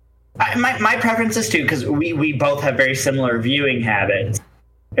 My preference is too, because we both have very similar viewing habits.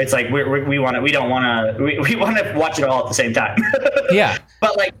 It's like we want to watch it all at the same time. Yeah.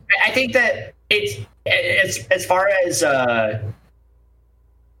 But like I think that it's as far as I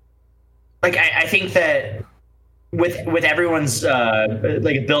think that with everyone's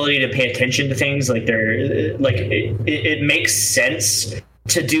like ability to pay attention to things, like they're like it makes sense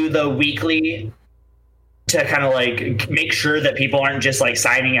to do the weekly to kind of like make sure that people aren't just like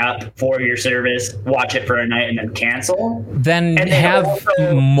signing up for your service, watch it for a night and then cancel. Then And have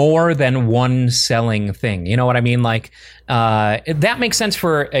also- more than one selling thing. You know what I mean? Like that makes sense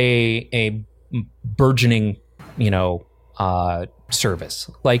for a burgeoning, service.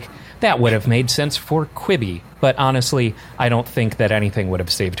 Like that would have made sense for Quibi, but honestly, I don't think that anything would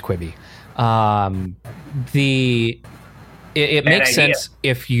have saved Quibi. It makes idea. sense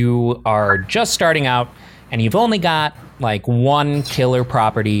if you are just starting out and you've only got like one killer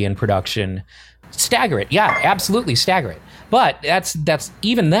property in production. Stagger it. Yeah, absolutely stagger it. But that's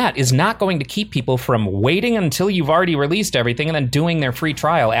even that is not going to keep people from waiting until you've already released everything and then doing their free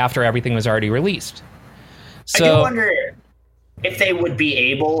trial after everything was already released. So I do wonder if they would be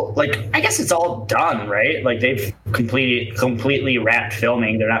able, like, I guess it's all done, right? Like they've completely wrapped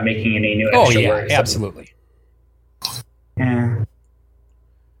filming. They're not making any new oh extra yeah, work. So- absolutely.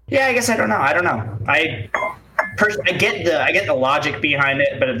 Yeah, I guess I don't know. I get the logic behind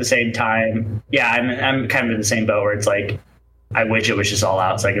it, but at the same time, yeah, I'm kind of in the same boat where it's like I wish it was just all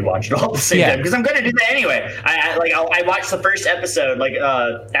out so I could watch it all at the same time, because I'm going to do that anyway. I watched the first episode. Like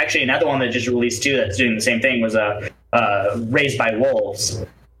actually another one that just released too that's doing the same thing was Raised by Wolves.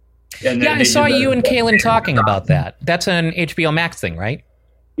 And Yeah, I saw you and Kaylin talking about that. That's an HBO Max thing, right?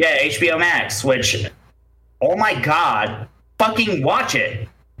 Yeah, HBO Max, which, oh my God, fucking watch it.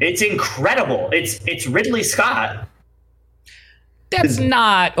 It's incredible. It's Ridley Scott. That's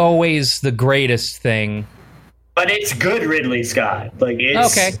not always the greatest thing. But it's good Ridley Scott. Like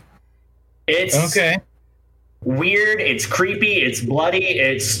it's Okay. It's Okay. weird, it's creepy, it's bloody,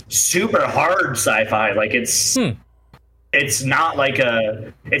 it's super hard sci-fi. Like it's not like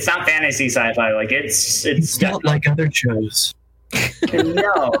it's not fantasy sci-fi. Like it's Not like other shows. no.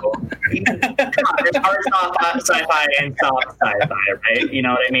 Come on, there's hard sci-fi and soft sci-fi, right? You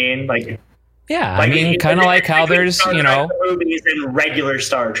know what I mean? Like Yeah, I mean, kind of like how there's, Star Trek movies and regular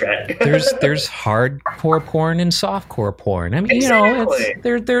Star Trek. there's hardcore porn and softcore porn. I mean, Exactly.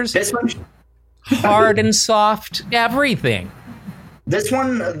 there's This one, hard and soft everything. this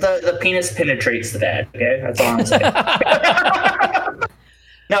one, the penis penetrates the bed. Okay, that's all I'm saying.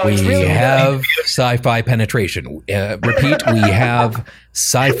 No, it's We really have sci-fi penetration. Repeat, we have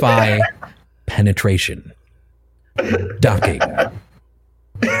sci-fi penetration. Docking.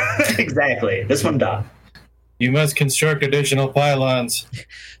 exactly. This one does. You must construct additional pylons.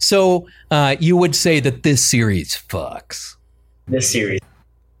 So you would say that this series fucks. This series.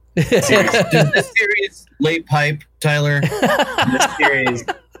 Does this series late pipe, Tyler?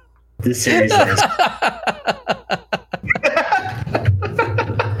 This series is.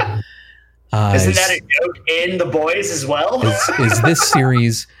 Isn't that a joke in The Boys as well? is this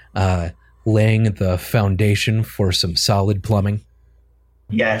series laying the foundation for some solid plumbing?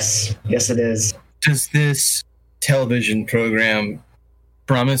 Yes. Yes, it is. Does this television program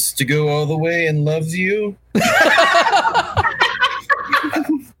promise to go all the way and loves you?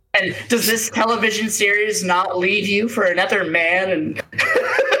 And does this television series not leave you for another man? And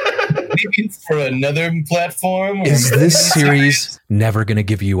Maybe for another platform? Is this series never going to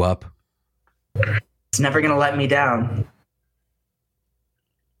give you up? it's never going to let me down.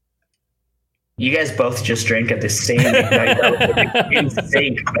 You guys both just drank at the same night. In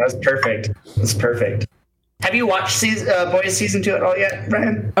sync. That was perfect. That was perfect. Have you watched Boys season 2 at all yet,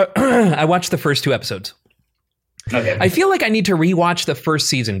 Brian? I watched the first 2 episodes. Okay. I feel like I need to rewatch the first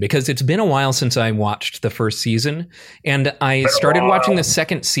season because it's been a while since I watched the first season, and I started watching the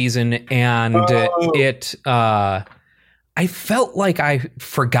second season, and I felt like I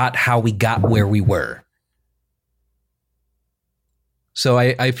forgot how we got where we were. So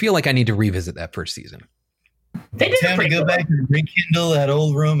I feel like I need to revisit that first season. They did Time to go back and rekindle that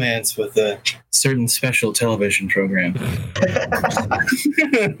old romance with a certain special television program.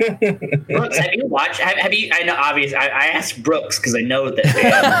 Brooks, have you watched? Have you? I know, obviously, I asked Brooks because I know that.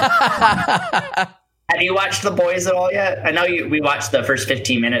 Have you watched The Boys at all yet? I know we watched the first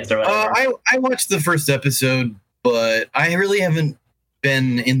 15 minutes or whatever. I watched the first episode, but I really haven't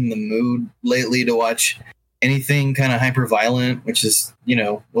been in the mood lately to watch anything kind of hyper violent, which is,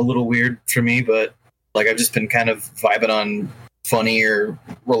 a little weird for me, but like I've just been kind of vibing on funny or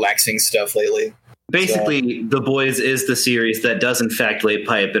relaxing stuff lately. Basically, The Boys is the series that does in fact lay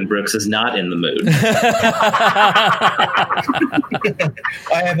pipe, and Brooks is not in the mood.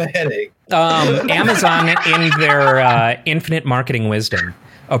 I have a headache. Amazon, in their infinite marketing wisdom,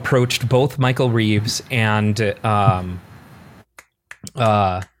 approached both Michael Reeves and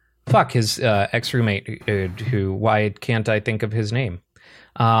his ex-roommate, who, why can't I think of his name?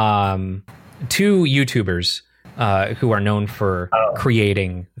 2 YouTubers who are known for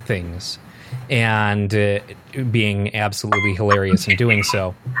creating things and being absolutely hilarious in doing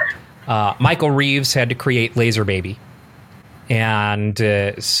so. Michael Reeves had to create Laser Baby. And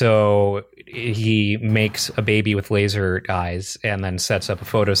so he makes a baby with laser eyes and then sets up a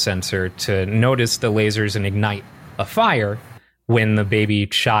photo sensor to notice the lasers and ignite a fire when the baby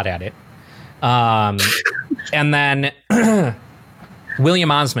shot at it. And then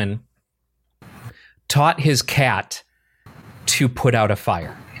William Osman taught his cat to put out a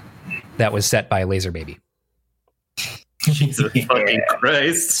fire that was set by a laser baby. Jesus fucking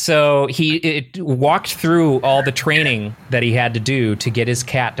Christ. So he walked through all the training that he had to do to get his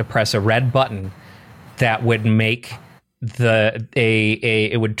cat to press a red button that would make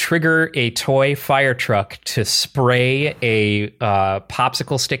it would trigger a toy fire truck to spray a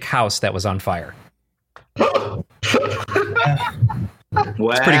popsicle stick house that was on fire.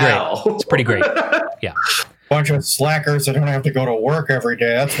 Wow. It's pretty great. Yeah. Bunch of slackers that don't have to go to work every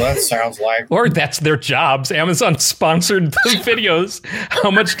day. That's what that sounds like. Or that's their jobs. Amazon sponsored the videos. How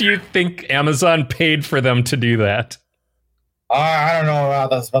much do you think Amazon paid for them to do that? I don't know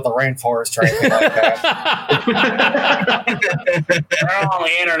about this, about the rainforest or anything like that. They're on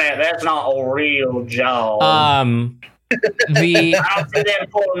the internet. That's not a real job. I don't see them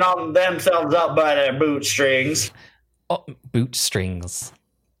pulling on themselves up by their bootstrings. Bootstrings.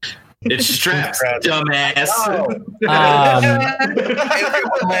 It's straps, dumbass. Everyone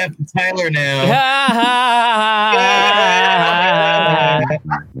laugh at Tyler now.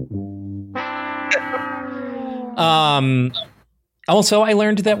 Also, I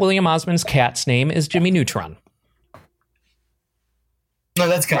learned that William Osman's cat's name is Jimmy Neutron. No,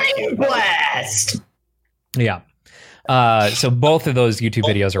 that's kind of cute. Blast. Yeah. So both of those YouTube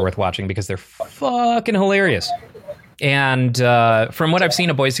videos are worth watching because they're fucking hilarious. And from what I've seen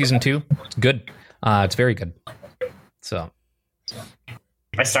of Boys Season 2, it's good. It's very good. So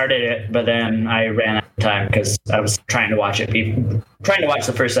I started it, but then I ran out of time because I was trying to watch it. Trying to watch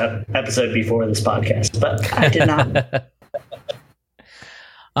the first episode before this podcast, but I did not.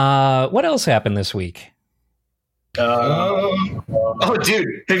 What else happened this week? Oh,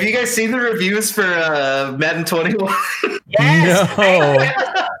 dude, have you guys seen the reviews for Madden 21? Yes.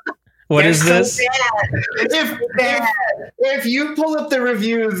 No. What is So this? bad. If you pull up the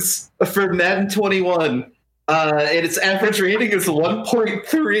reviews for Madden 21, and its average rating is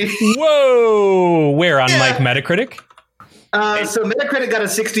 1.3. Whoa! Where on like Metacritic? So Metacritic got a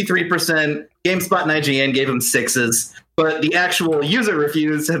 63%. GameSpot and IGN gave them 6s, but the actual user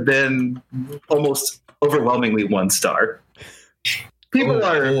reviews have been almost overwhelmingly 1 star. People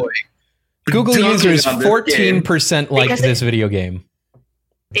are Google dunking users on this game. 14% liked Because this video game.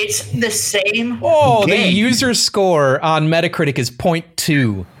 It's the same. Oh, the game. user score on Metacritic is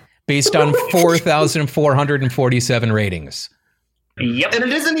 0.2 based on 4,447 ratings. Yep. And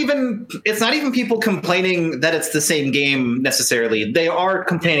it's not even people complaining that it's the same game necessarily. They are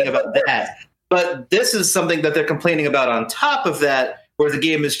complaining about that. But this is something that they're complaining about on top of that, where the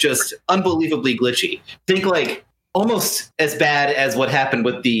game is just unbelievably glitchy. Think like almost as bad as what happened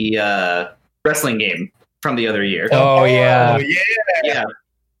with the wrestling game from the other year. Oh, yeah. Yeah.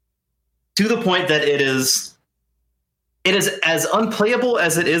 To the point that it is as unplayable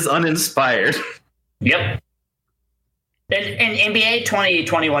as it is uninspired. Yep. And NBA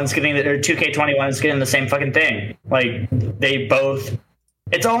 2021 is getting, or 2K21 is getting the same fucking thing. Like, they both,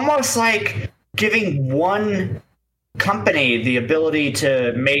 it's almost like giving one company the ability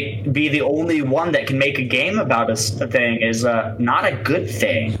to be the only one that can make a game about a thing is not a good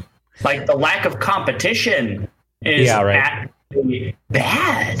thing. Like, the lack of competition is actually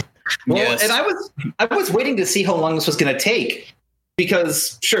bad. Well, Yes. and I was waiting to see how long this was going to take,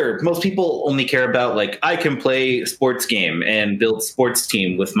 because sure, most people only care about, like, I can play a sports game and build sports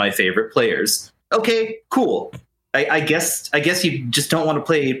team with my favorite players. Okay, cool. I guess you just don't want to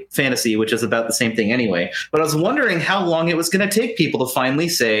play fantasy, which is about the same thing anyway. But I was wondering how long it was going to take people to finally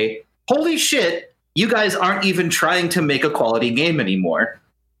say, holy shit, you guys aren't even trying to make a quality game anymore.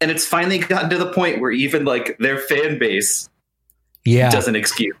 And it's finally gotten to the point where even, like, their fan base doesn't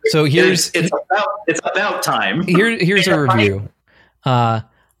excuse it. So here's it's about time. Here's a review.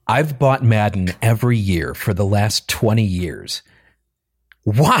 I've bought Madden every year for the last 20 years.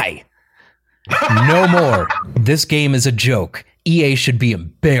 Why? No more. This game is a joke. EA should be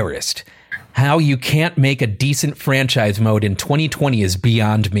embarrassed. How you can't make a decent franchise mode in 2020 is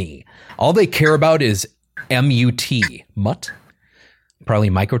beyond me. All they care about is MUT. Mutt? Probably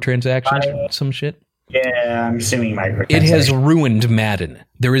microtransactions, some shit. Yeah, I'm assuming microtransactions. It has ruined Madden.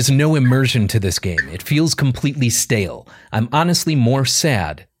 There is no immersion to this game. It feels completely stale. I'm honestly more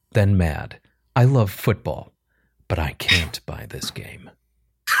sad than mad. I love football, but I can't buy this game.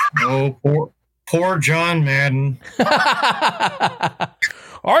 Oh, poor John Madden. I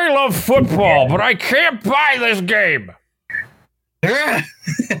love football, but I can't buy this game.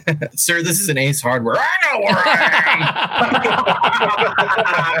 Sir, this is an Ace Hardware. I know where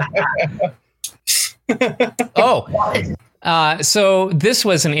I am. So this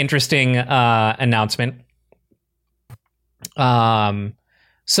was an interesting announcement.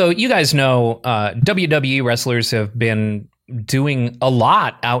 So you guys know WWE wrestlers have been doing a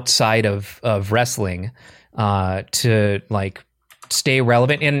lot outside of wrestling to, like, stay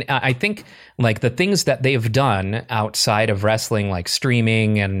relevant. And I think, like, the things that they've done outside of wrestling, like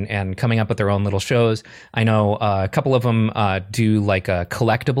streaming and coming up with their own little shows. I know a couple of them do, like, a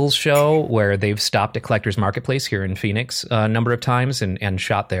collectibles show where they've stopped at Collectors Marketplace here in Phoenix a number of times and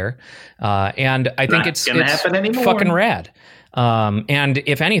shot there. And I think it's fucking rad. And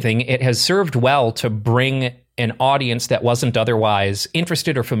if anything, it has served well to bring an audience that wasn't otherwise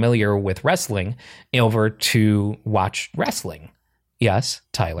interested or familiar with wrestling over to watch wrestling. Yes,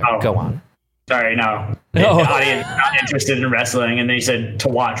 Tyler, go on. Sorry, no. The audience not interested in wrestling, and they said to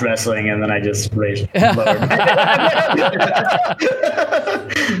watch wrestling, and then I just lowered.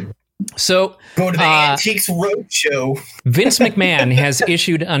 So go to the Antiques Roadshow. Vince McMahon has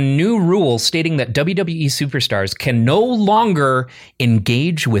issued a new rule stating that WWE superstars can no longer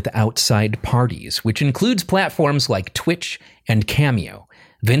engage with outside parties, which includes platforms like Twitch and Cameo.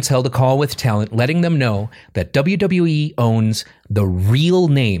 Vince held a call with talent, letting them know that WWE owns the real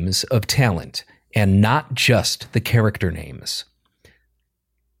names of talent and not just the character names.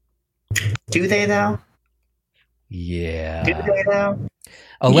 Do they, though? Yeah. Do they, though?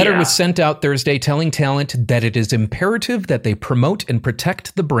 A letter was sent out Thursday telling talent that it is imperative that they promote and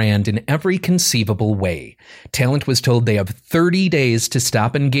protect the brand in every conceivable way. Talent was told they have 30 days to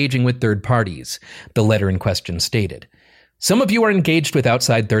stop engaging with third parties, the letter in question stated. Some of you are engaged with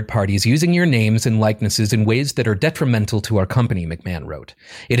outside third parties using your names and likenesses in ways that are detrimental to our company, McMahon wrote.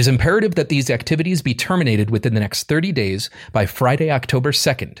 It is imperative that these activities be terminated within the next 30 days by Friday, October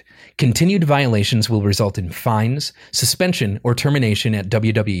 2nd. Continued violations will result in fines, suspension, or termination at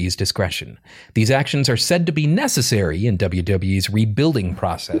WWE's discretion. These actions are said to be necessary in WWE's rebuilding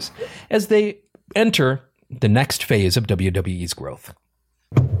process as they enter the next phase of WWE's growth.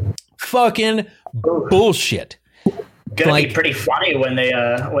 Fucking bullshit. Gonna be pretty funny when they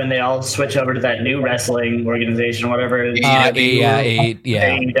all switch over to that new wrestling organization, whatever. AEW.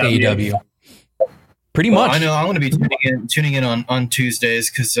 Pretty much. I know. I'm going to be tuning in on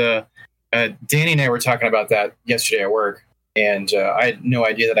Tuesdays because Danny and I were talking about that yesterday at work, and I had no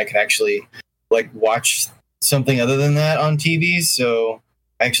idea that I could actually watch something other than that on TV. So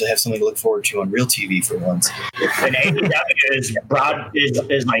I actually have something to look forward to on real TV for once. And AEW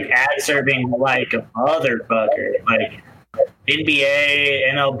is like ad serving like a motherfucker, like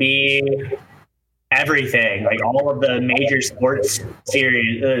NBA, MLB, everything, like all of the major sports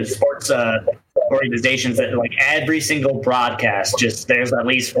series, organizations that like every single broadcast. Just there's at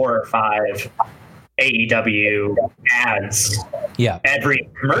least 4 or 5 AEW ads. Yeah. Every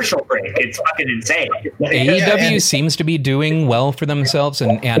commercial break. It's fucking insane. AEW seems to be doing well for themselves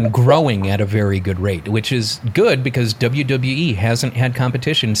and growing at a very good rate, which is good because WWE hasn't had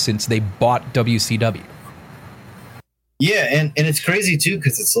competition since they bought WCW. Yeah, and it's crazy too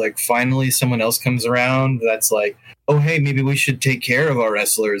because it's like finally someone else comes around that's like, oh hey, maybe we should take care of our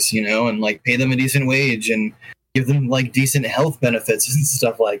wrestlers, and like pay them a decent wage and give them like decent health benefits and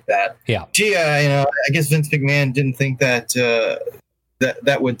stuff like that. Yeah. Gee, I guess Vince McMahon didn't think that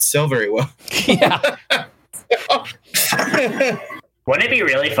that would sell very well. Yeah. Wouldn't it be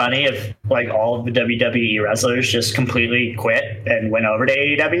really funny if like all of the WWE wrestlers just completely quit and went over to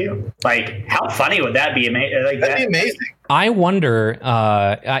AEW? Like, how funny would that be? That'd be amazing. I wonder,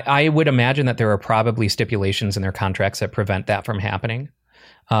 I would imagine that there are probably stipulations in their contracts that prevent that from happening.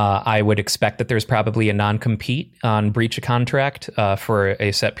 I would expect that there's probably a non-compete on breach of contract for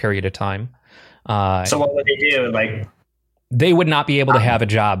a set period of time. So what would they do? Like, they would not be able to have a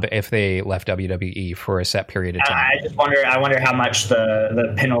job if they left WWE for a set period of time. I just wonder. I wonder how much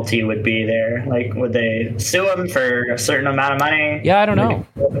the penalty would be there. Like, would they sue them for a certain amount of money? Yeah, I don't know.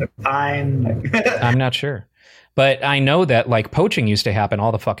 Fine. I'm not sure, but I know that like poaching used to happen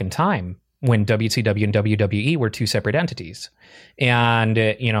all the fucking time when WCW and WWE were two separate entities, and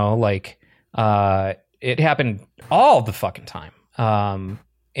it happened all the fucking time. I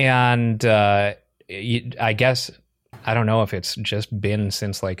guess. I don't know if it's just been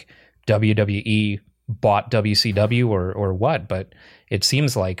since like WWE bought WCW or what, but it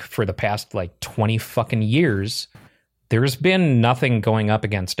seems like for the past like 20 fucking years, there's been nothing going up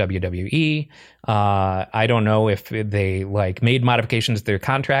against WWE. I don't know if they like made modifications to their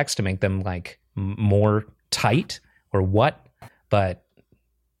contracts to make them like more tight or what, but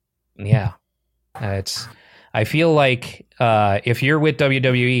yeah, I feel like if you're with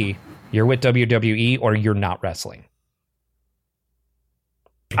WWE, you're with WWE or you're not wrestling.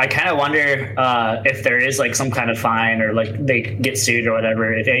 I kind of wonder if there is like some kind of fine or like they get sued or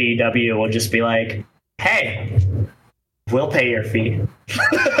whatever. If AEW will just be like, "Hey, we'll pay your fee."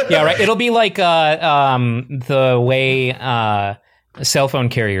 Yeah, right. It'll be like the way cell phone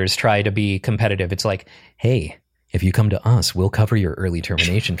carriers try to be competitive. It's like, "Hey, if you come to us, we'll cover your early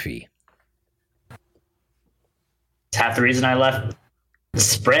termination fee." It's half the reason I left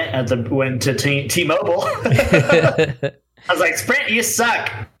Sprint went to T-Mobile. I was like, Sprint, you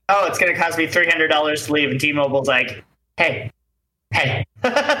suck. Oh, it's going to cost me $300 to leave. And T-Mobile's like, hey.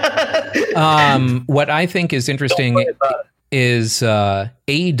 What I think is interesting is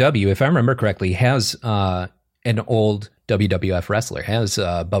AEW, if I remember correctly, has an old WWF wrestler, has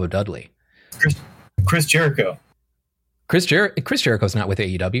Bubba Dudley. Chris Jericho. Chris Jericho's not with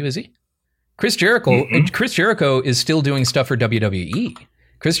AEW, is he? Chris Jericho is still doing stuff for WWE.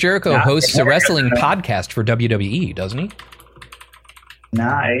 Chris Jericho hosts a wrestling podcast for WWE, doesn't he?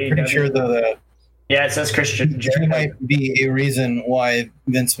 Nah, Pretty sure though that it says Christian Jericho. He might be a reason why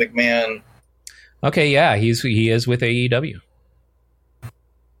Vince McMahon. Okay, yeah, he is with AEW.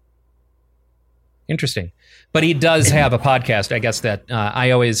 Interesting, but he does have a podcast. I guess that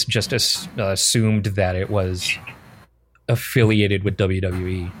I always just assumed that it was affiliated with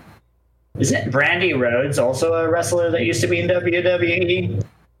WWE. Isn't Brandy Rhodes also a wrestler that used to be in WWE?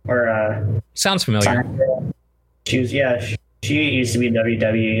 Or sounds familiar. She used to be in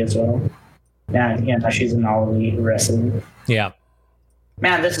WWE as well. Yeah, now she's in All Elite Wrestling. Yeah.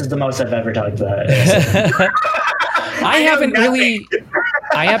 Man, this is the most I've ever talked about. I haven't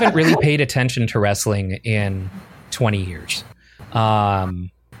really paid attention to wrestling in 20 years.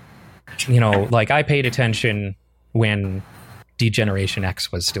 Like I paid attention when D-Generation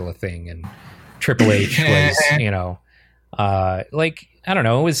X was still a thing and Triple H was, like, I don't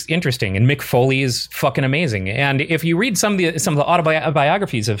know, it was interesting. And Mick Foley is fucking amazing. And if you read some of the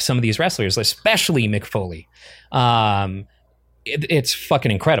autobiographies of some of these wrestlers, especially Mick Foley, it's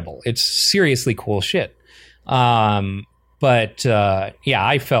fucking incredible. It's seriously cool shit. I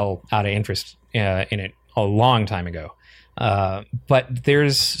fell out of interest in it a long time ago. But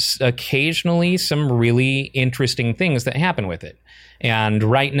there's occasionally some really interesting things that happen with it. And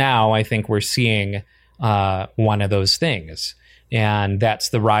right now, I think we're seeing one of those things. And that's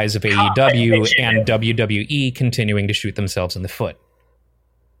the rise of AEW and WWE continuing to shoot themselves in the foot.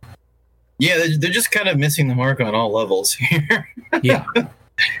 Yeah, they're just kind of missing the mark on all levels here. Yeah.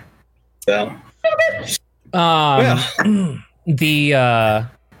 So.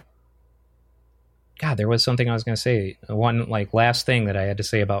 There was something I was going to say. One last thing that I had to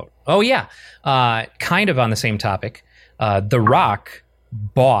say about. Oh yeah, kind of on the same topic. The Rock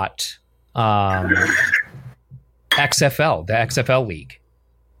bought XFL, the XFL league,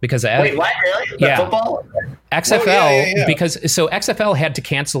 because wait, what? Really? The football? XFL because XFL had to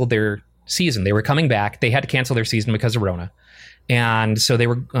cancel their season. They were coming back. They had to cancel their season because of Rona, and so they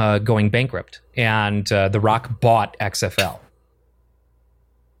were going bankrupt. And The Rock bought XFL.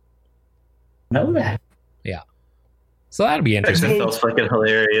 Know that. Yeah. So that'd be interesting. XFL's fucking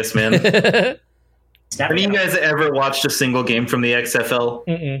hilarious, man. Have you guys ever watched a single game from the XFL?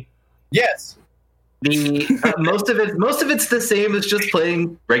 Mm-mm. Yes. Most of it's the same as just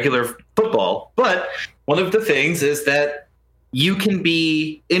playing regular football. But one of the things is that you can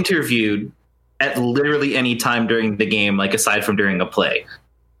be interviewed at literally any time during the game, like aside from during a play.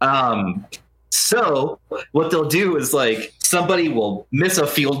 So what they'll do is like somebody will miss a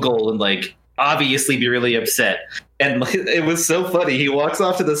field goal and like obviously be really upset. And it was so funny. He walks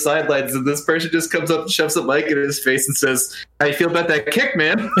off to the sidelines and this person just comes up and shoves a mic in his face and says, "How you feel about that kick,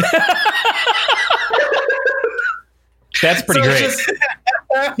 man?" That's pretty great.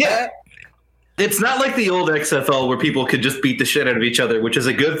 Yeah. It's not like the old XFL where people could just beat the shit out of each other, which is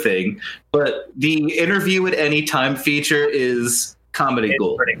a good thing. But the interview at any time feature is comedy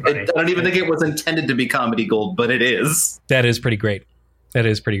gold. I don't even think it was intended to be comedy gold, but it is. That is pretty great. But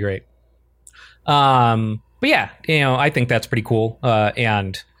yeah, I think that's pretty cool.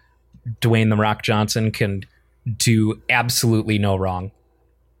 And Dwayne "The Rock" Johnson can do absolutely no wrong.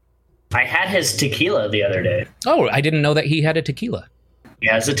 I had his tequila the other day. Oh, I didn't know that he had a tequila. He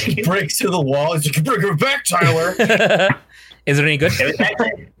has a tequila. Breaks to the wall. You can bring her back, Tyler. Is it any good?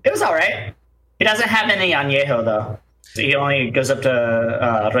 It was all right. He doesn't have any añejo though. He only goes up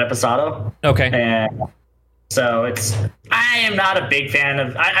to reposado. Okay. And so I am not a big fan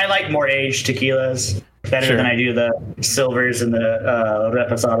of. I like more aged tequilas better than I do the silvers and the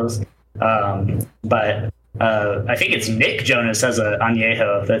reposados. But I think it's Nick Jonas has an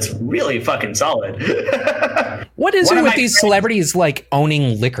añejo that's really fucking solid. What is it with these celebrities like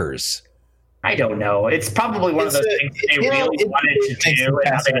owning liquors? I don't know. It's probably one of those things they really wanted to do and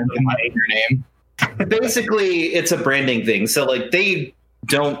now they don't have money. Your name. Basically, it's a branding thing. So like they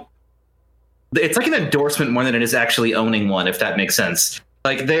don't. It's like an endorsement more than it is actually owning one, if that makes sense.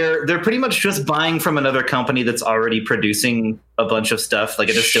 Like they're pretty much just buying from another company that's already producing a bunch of stuff, like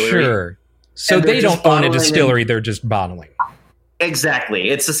a distillery. Sure. So they don't own a distillery; they're just bottling.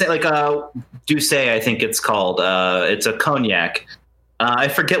 Exactly. It's the same. Like Douce, I think it's called. It's a cognac. I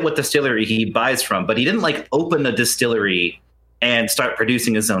forget what distillery he buys from, but he didn't like open a distillery and start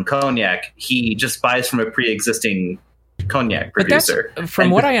producing his own cognac. He just buys from a pre-existing cognac producer. But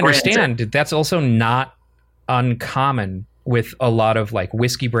from what I understand, that's also not uncommon with a lot of like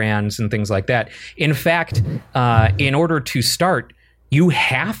whiskey brands and things like that. In fact, in order to start, you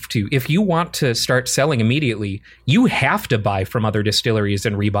have to, if you want to start selling immediately, you have to buy from other distilleries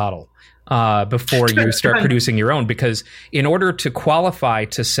and rebottle before you start producing your own. Because in order to qualify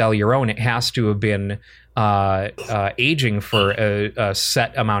to sell your own, it has to have been aging for a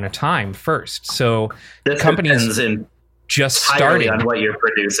set amount of time first. So this companies just starting on what you're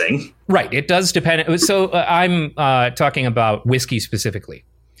producing. Right. It does depend. So I'm talking about whiskey specifically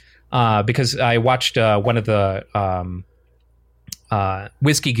because I watched one of the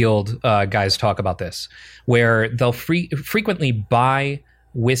Whiskey Guild guys talk about this, where they'll frequently buy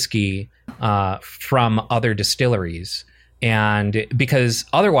whiskey from other distilleries. And because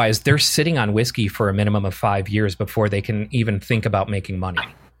otherwise they're sitting on whiskey for a minimum of 5 years before they can even think about making money.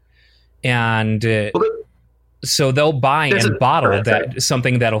 And so they'll buy and bottle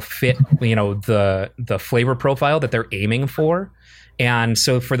something that'll fit, the flavor profile that they're aiming for. And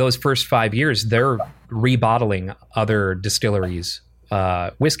so for those first 5 years, they're rebottling other distilleries'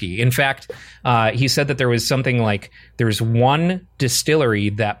 whiskey. In fact, he said that there was something like there's one distillery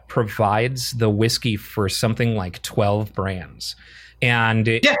that provides the whiskey for something like 12 brands.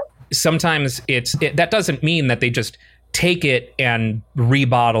 And sometimes that doesn't mean that they just take it and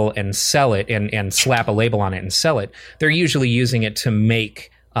rebottle and sell it and slap a label on it and sell it. They're usually using it to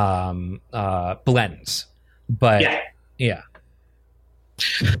make blends. But yeah.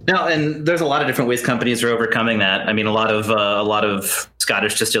 No, and there's a lot of different ways companies are overcoming that. I mean, a lot of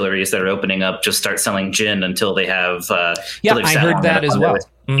Scottish distilleries that are opening up just start selling gin until they have. I heard that as well.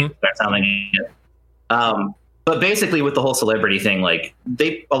 Mm-hmm. Start selling it. But basically, with the whole celebrity thing, like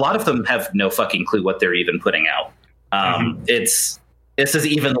a lot of them have no fucking clue what they're even putting out. This is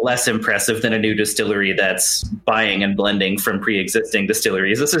even less impressive than a new distillery that's buying and blending from pre-existing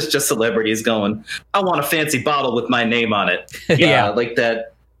distilleries. This is just celebrities going, I want a fancy bottle with my name on it. Like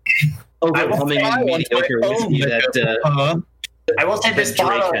that overwhelming mediocre whiskey that I will say this Drake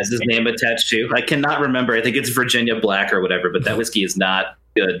bottle has his name attached to. I cannot remember. I think it's Virginia Black or whatever, but that whiskey is not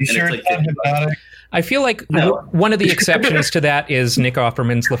good. You sure it's like $50. I feel like one of the exceptions to that is Nick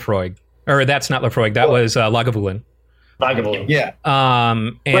Offerman's Lafroig. Or that's not Lafroig. That was Lagavulin. Yeah.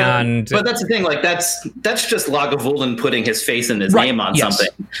 But that's the thing. Like that's just Lagavulin putting his face and his name on something.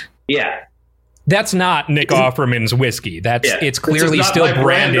 Yeah. That's not Nick Offerman's whiskey. It's clearly not still my brand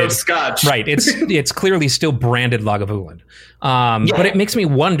branded of Scotch. Right. It's clearly still branded Lagavulin. But it makes me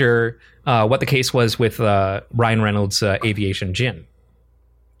wonder what the case was with Ryan Reynolds' Aviation Gin,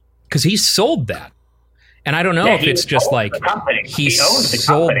 because he sold that, and I don't know if it's just like he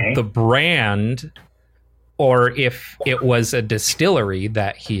sold the brand, or if it was a distillery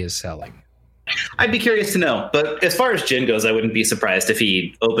that he is selling. I'd be curious to know. But as far as gin goes, I wouldn't be surprised if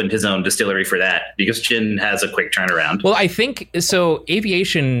he opened his own distillery for that, because gin has a quick turnaround. Well, I think so.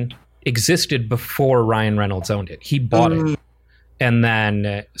 Aviation existed before Ryan Reynolds owned it. He bought it and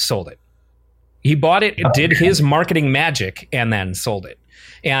then sold it. He bought it, did his marketing magic, and then sold it.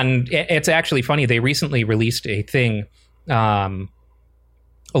 And it's actually funny. They recently released a thing, a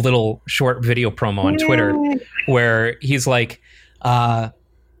little short video promo on Twitter, where he's like,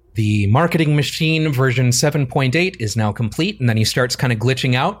 the marketing machine version 7.8 is now complete. And then he starts kind of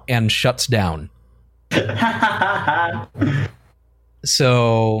glitching out and shuts down.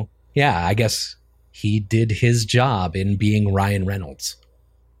 So, yeah, I guess he did his job in being Ryan Reynolds.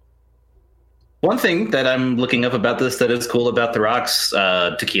 One thing that I'm looking up about this that is cool about The Rock's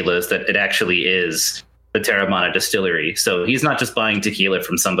tequila is that it actually is the Terramana distillery. So he's not just buying tequila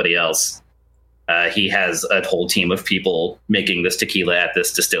from somebody else. He has a whole team of people making this tequila at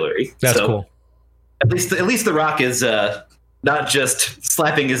this distillery. That's cool. At least The Rock is not just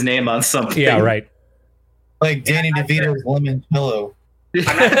slapping his name on something. Yeah, right. Like Danny DeVito's limoncello.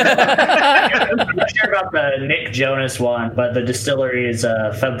 I'm not sure about the Nick Jonas one, but the distillery is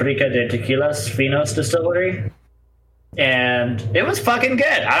Fabrica de Tequilas Finos Distillery. And it was fucking good.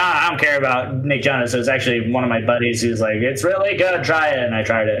 I don't care about Nick Jonas. It was actually one of my buddies who's like, it's really good, try it. And I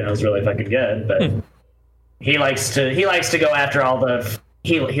tried it and it was really fucking good. But he likes to go after all the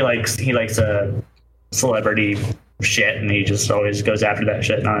he likes celebrity shit, and he just always goes after that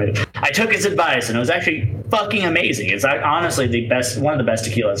shit. And I took his advice, and it was actually fucking amazing. It's honestly one of the best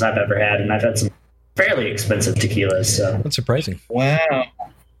tequilas I've ever had, and I've had some fairly expensive tequilas. So That's surprising. Wow.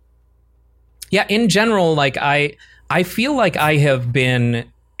 Yeah, in general, like I feel like I have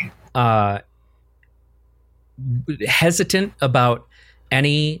been hesitant about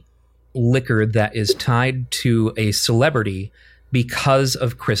any liquor that is tied to a celebrity because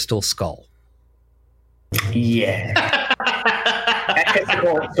of Crystal Skull. yeah. That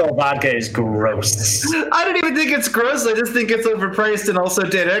Skull vodka is gross. I don't even think it's gross. I just think it's overpriced, and also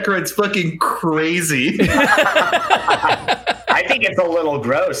Dan Aykroyd's fucking crazy. I think it's a little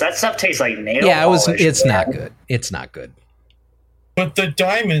gross. That stuff tastes like nail polish. It's not good. It's not good. But the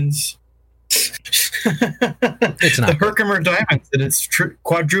diamonds. It's not the good. Herkimer diamonds that it's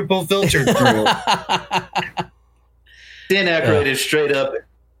quadruple filtered through. Dan Aykroyd is straight up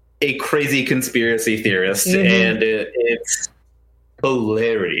a crazy conspiracy theorist, and it's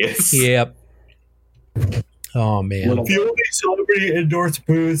hilarious. Yep. Oh man. The only celebrity endorsed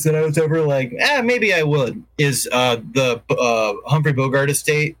booze that I was ever like, maybe I would, is the Humphrey Bogart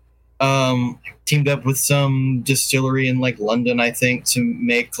estate. Teamed up with some distillery in like London, I think, to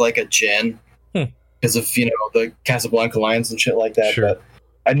make like a gin because of the Casablanca lines and shit like that. Sure. But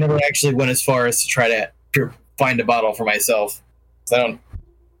I never actually went as far as to try to find a bottle for myself. I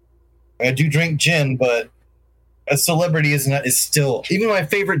do drink gin, but a celebrity is still, even my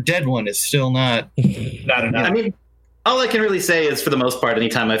favorite dead one is still not enough. I mean, all I can really say is, for the most part,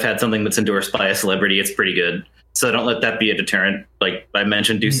 anytime I've had something that's endorsed by a celebrity, it's pretty good. So don't let that be a deterrent. Like I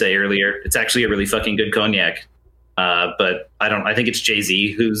mentioned Douce earlier, it's actually a really fucking good cognac. But I think it's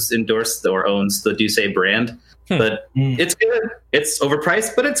Jay-Z who's endorsed or owns the Douce brand. But it's good. It's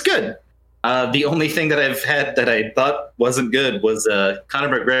overpriced, but it's good. The only thing that I've had that I thought wasn't good was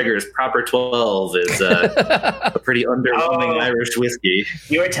Conor McGregor's Proper 12 is a pretty underwhelming Irish whiskey.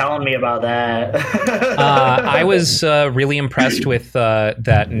 You were telling me about that. I was really impressed with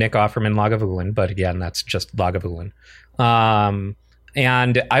that Nick Offerman Lagavulin, but again, that's just Lagavulin.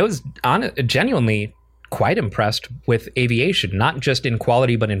 And I was genuinely quite impressed with Aviation, not just in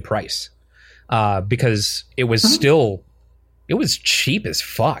quality, but in price. Because it was it was cheap as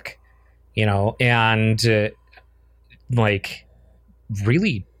fuck. And like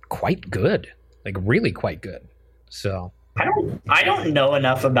really quite good, So I don't know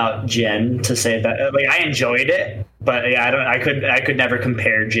enough about gin to say that. Like I enjoyed it, but yeah, I could never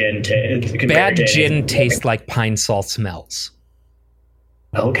compare gin to bad gin tastes like pine sol smells.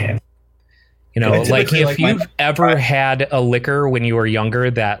 Okay. Like if you've ever had a liquor when you were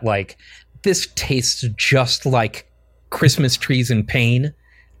younger that like this tastes just like Christmas trees in pain.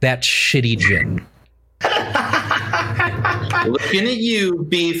 That shitty gin. Looking at you,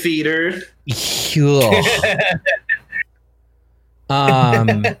 Beefeater.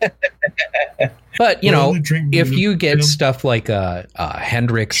 But, I only drink if Buddha. you get stuff like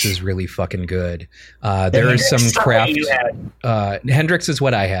Hendrix is really fucking good. There is some Stuff that craft. you had. Hendrix is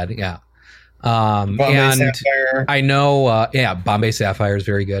what I had, yeah. Bombay And Sapphire. I know, Bombay Sapphire is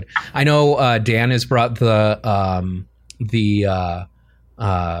very good. I know Dan has brought the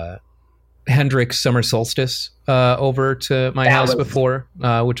Hendrix Summer Solstice over to my house before,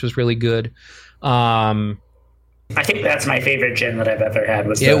 which was really good. I think that's my favorite gin that I've ever had.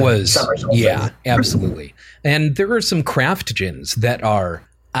 Was It the was, Summer Solstice. yeah, absolutely. And there are some craft gins that are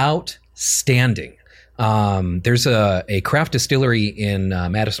outstanding. There's a craft distillery in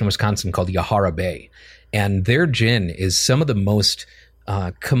Madison, Wisconsin called Yahara Bay, and their gin is some of the most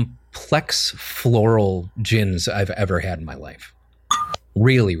complex floral gins I've ever had in my life.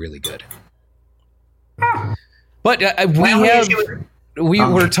 Really, really good. But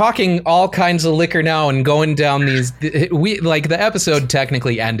we're talking all kinds of liquor now and going down these. The episode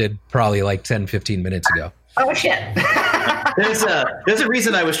technically ended probably like 10, 15 minutes ago. Oh shit! There's a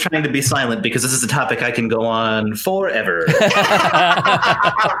reason I was trying to be silent, because this is a topic I can go on forever.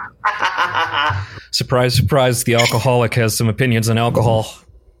 Surprise, surprise! The alcoholic has some opinions on alcohol.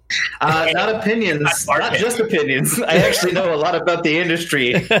 Not opinions, not just opinions. I actually know a lot about the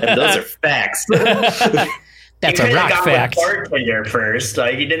industry, and those are facts. That's you a rock fact. Bartender first,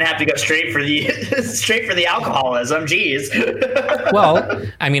 like you didn't have to go straight for the alcoholism. Jeez. Well,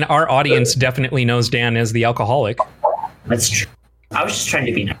 I mean, our audience definitely knows Dan as the alcoholic. That's true. I was just trying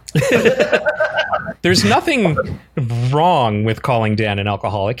to be nice. There's nothing wrong with calling Dan an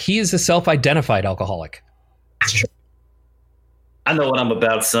alcoholic. He is a self-identified alcoholic. That's true. I know what I'm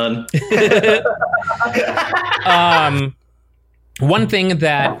about, son. One thing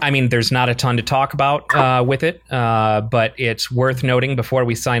that, I mean, there's not a ton to talk about with it, but it's worth noting before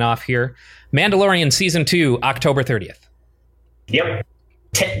we sign off here. Mandalorian Season 2, October 30th. Yep.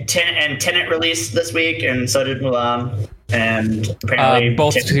 Tenet released this week, and so did Mulan. And apparently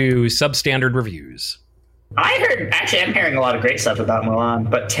both to substandard reviews. I'm hearing a lot of great stuff about Mulan,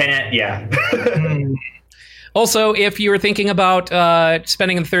 but Tenet, yeah. Also, if you're thinking about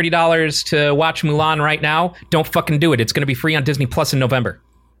spending the $30 to watch Mulan right now, don't fucking do it. It's going to be free on Disney Plus in November.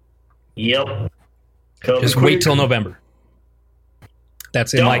 Yep. Just wait till November.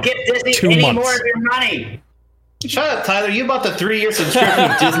 That's in Don't like get Disney 2 any months. more of your money. Shut up, Tyler. You bought the 3-year subscription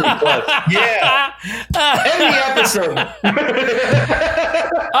to Disney Plus. Yeah. Every episode.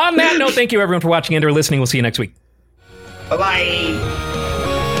 On that note, thank you everyone for watching and or listening. We'll see you next week. Bye-bye.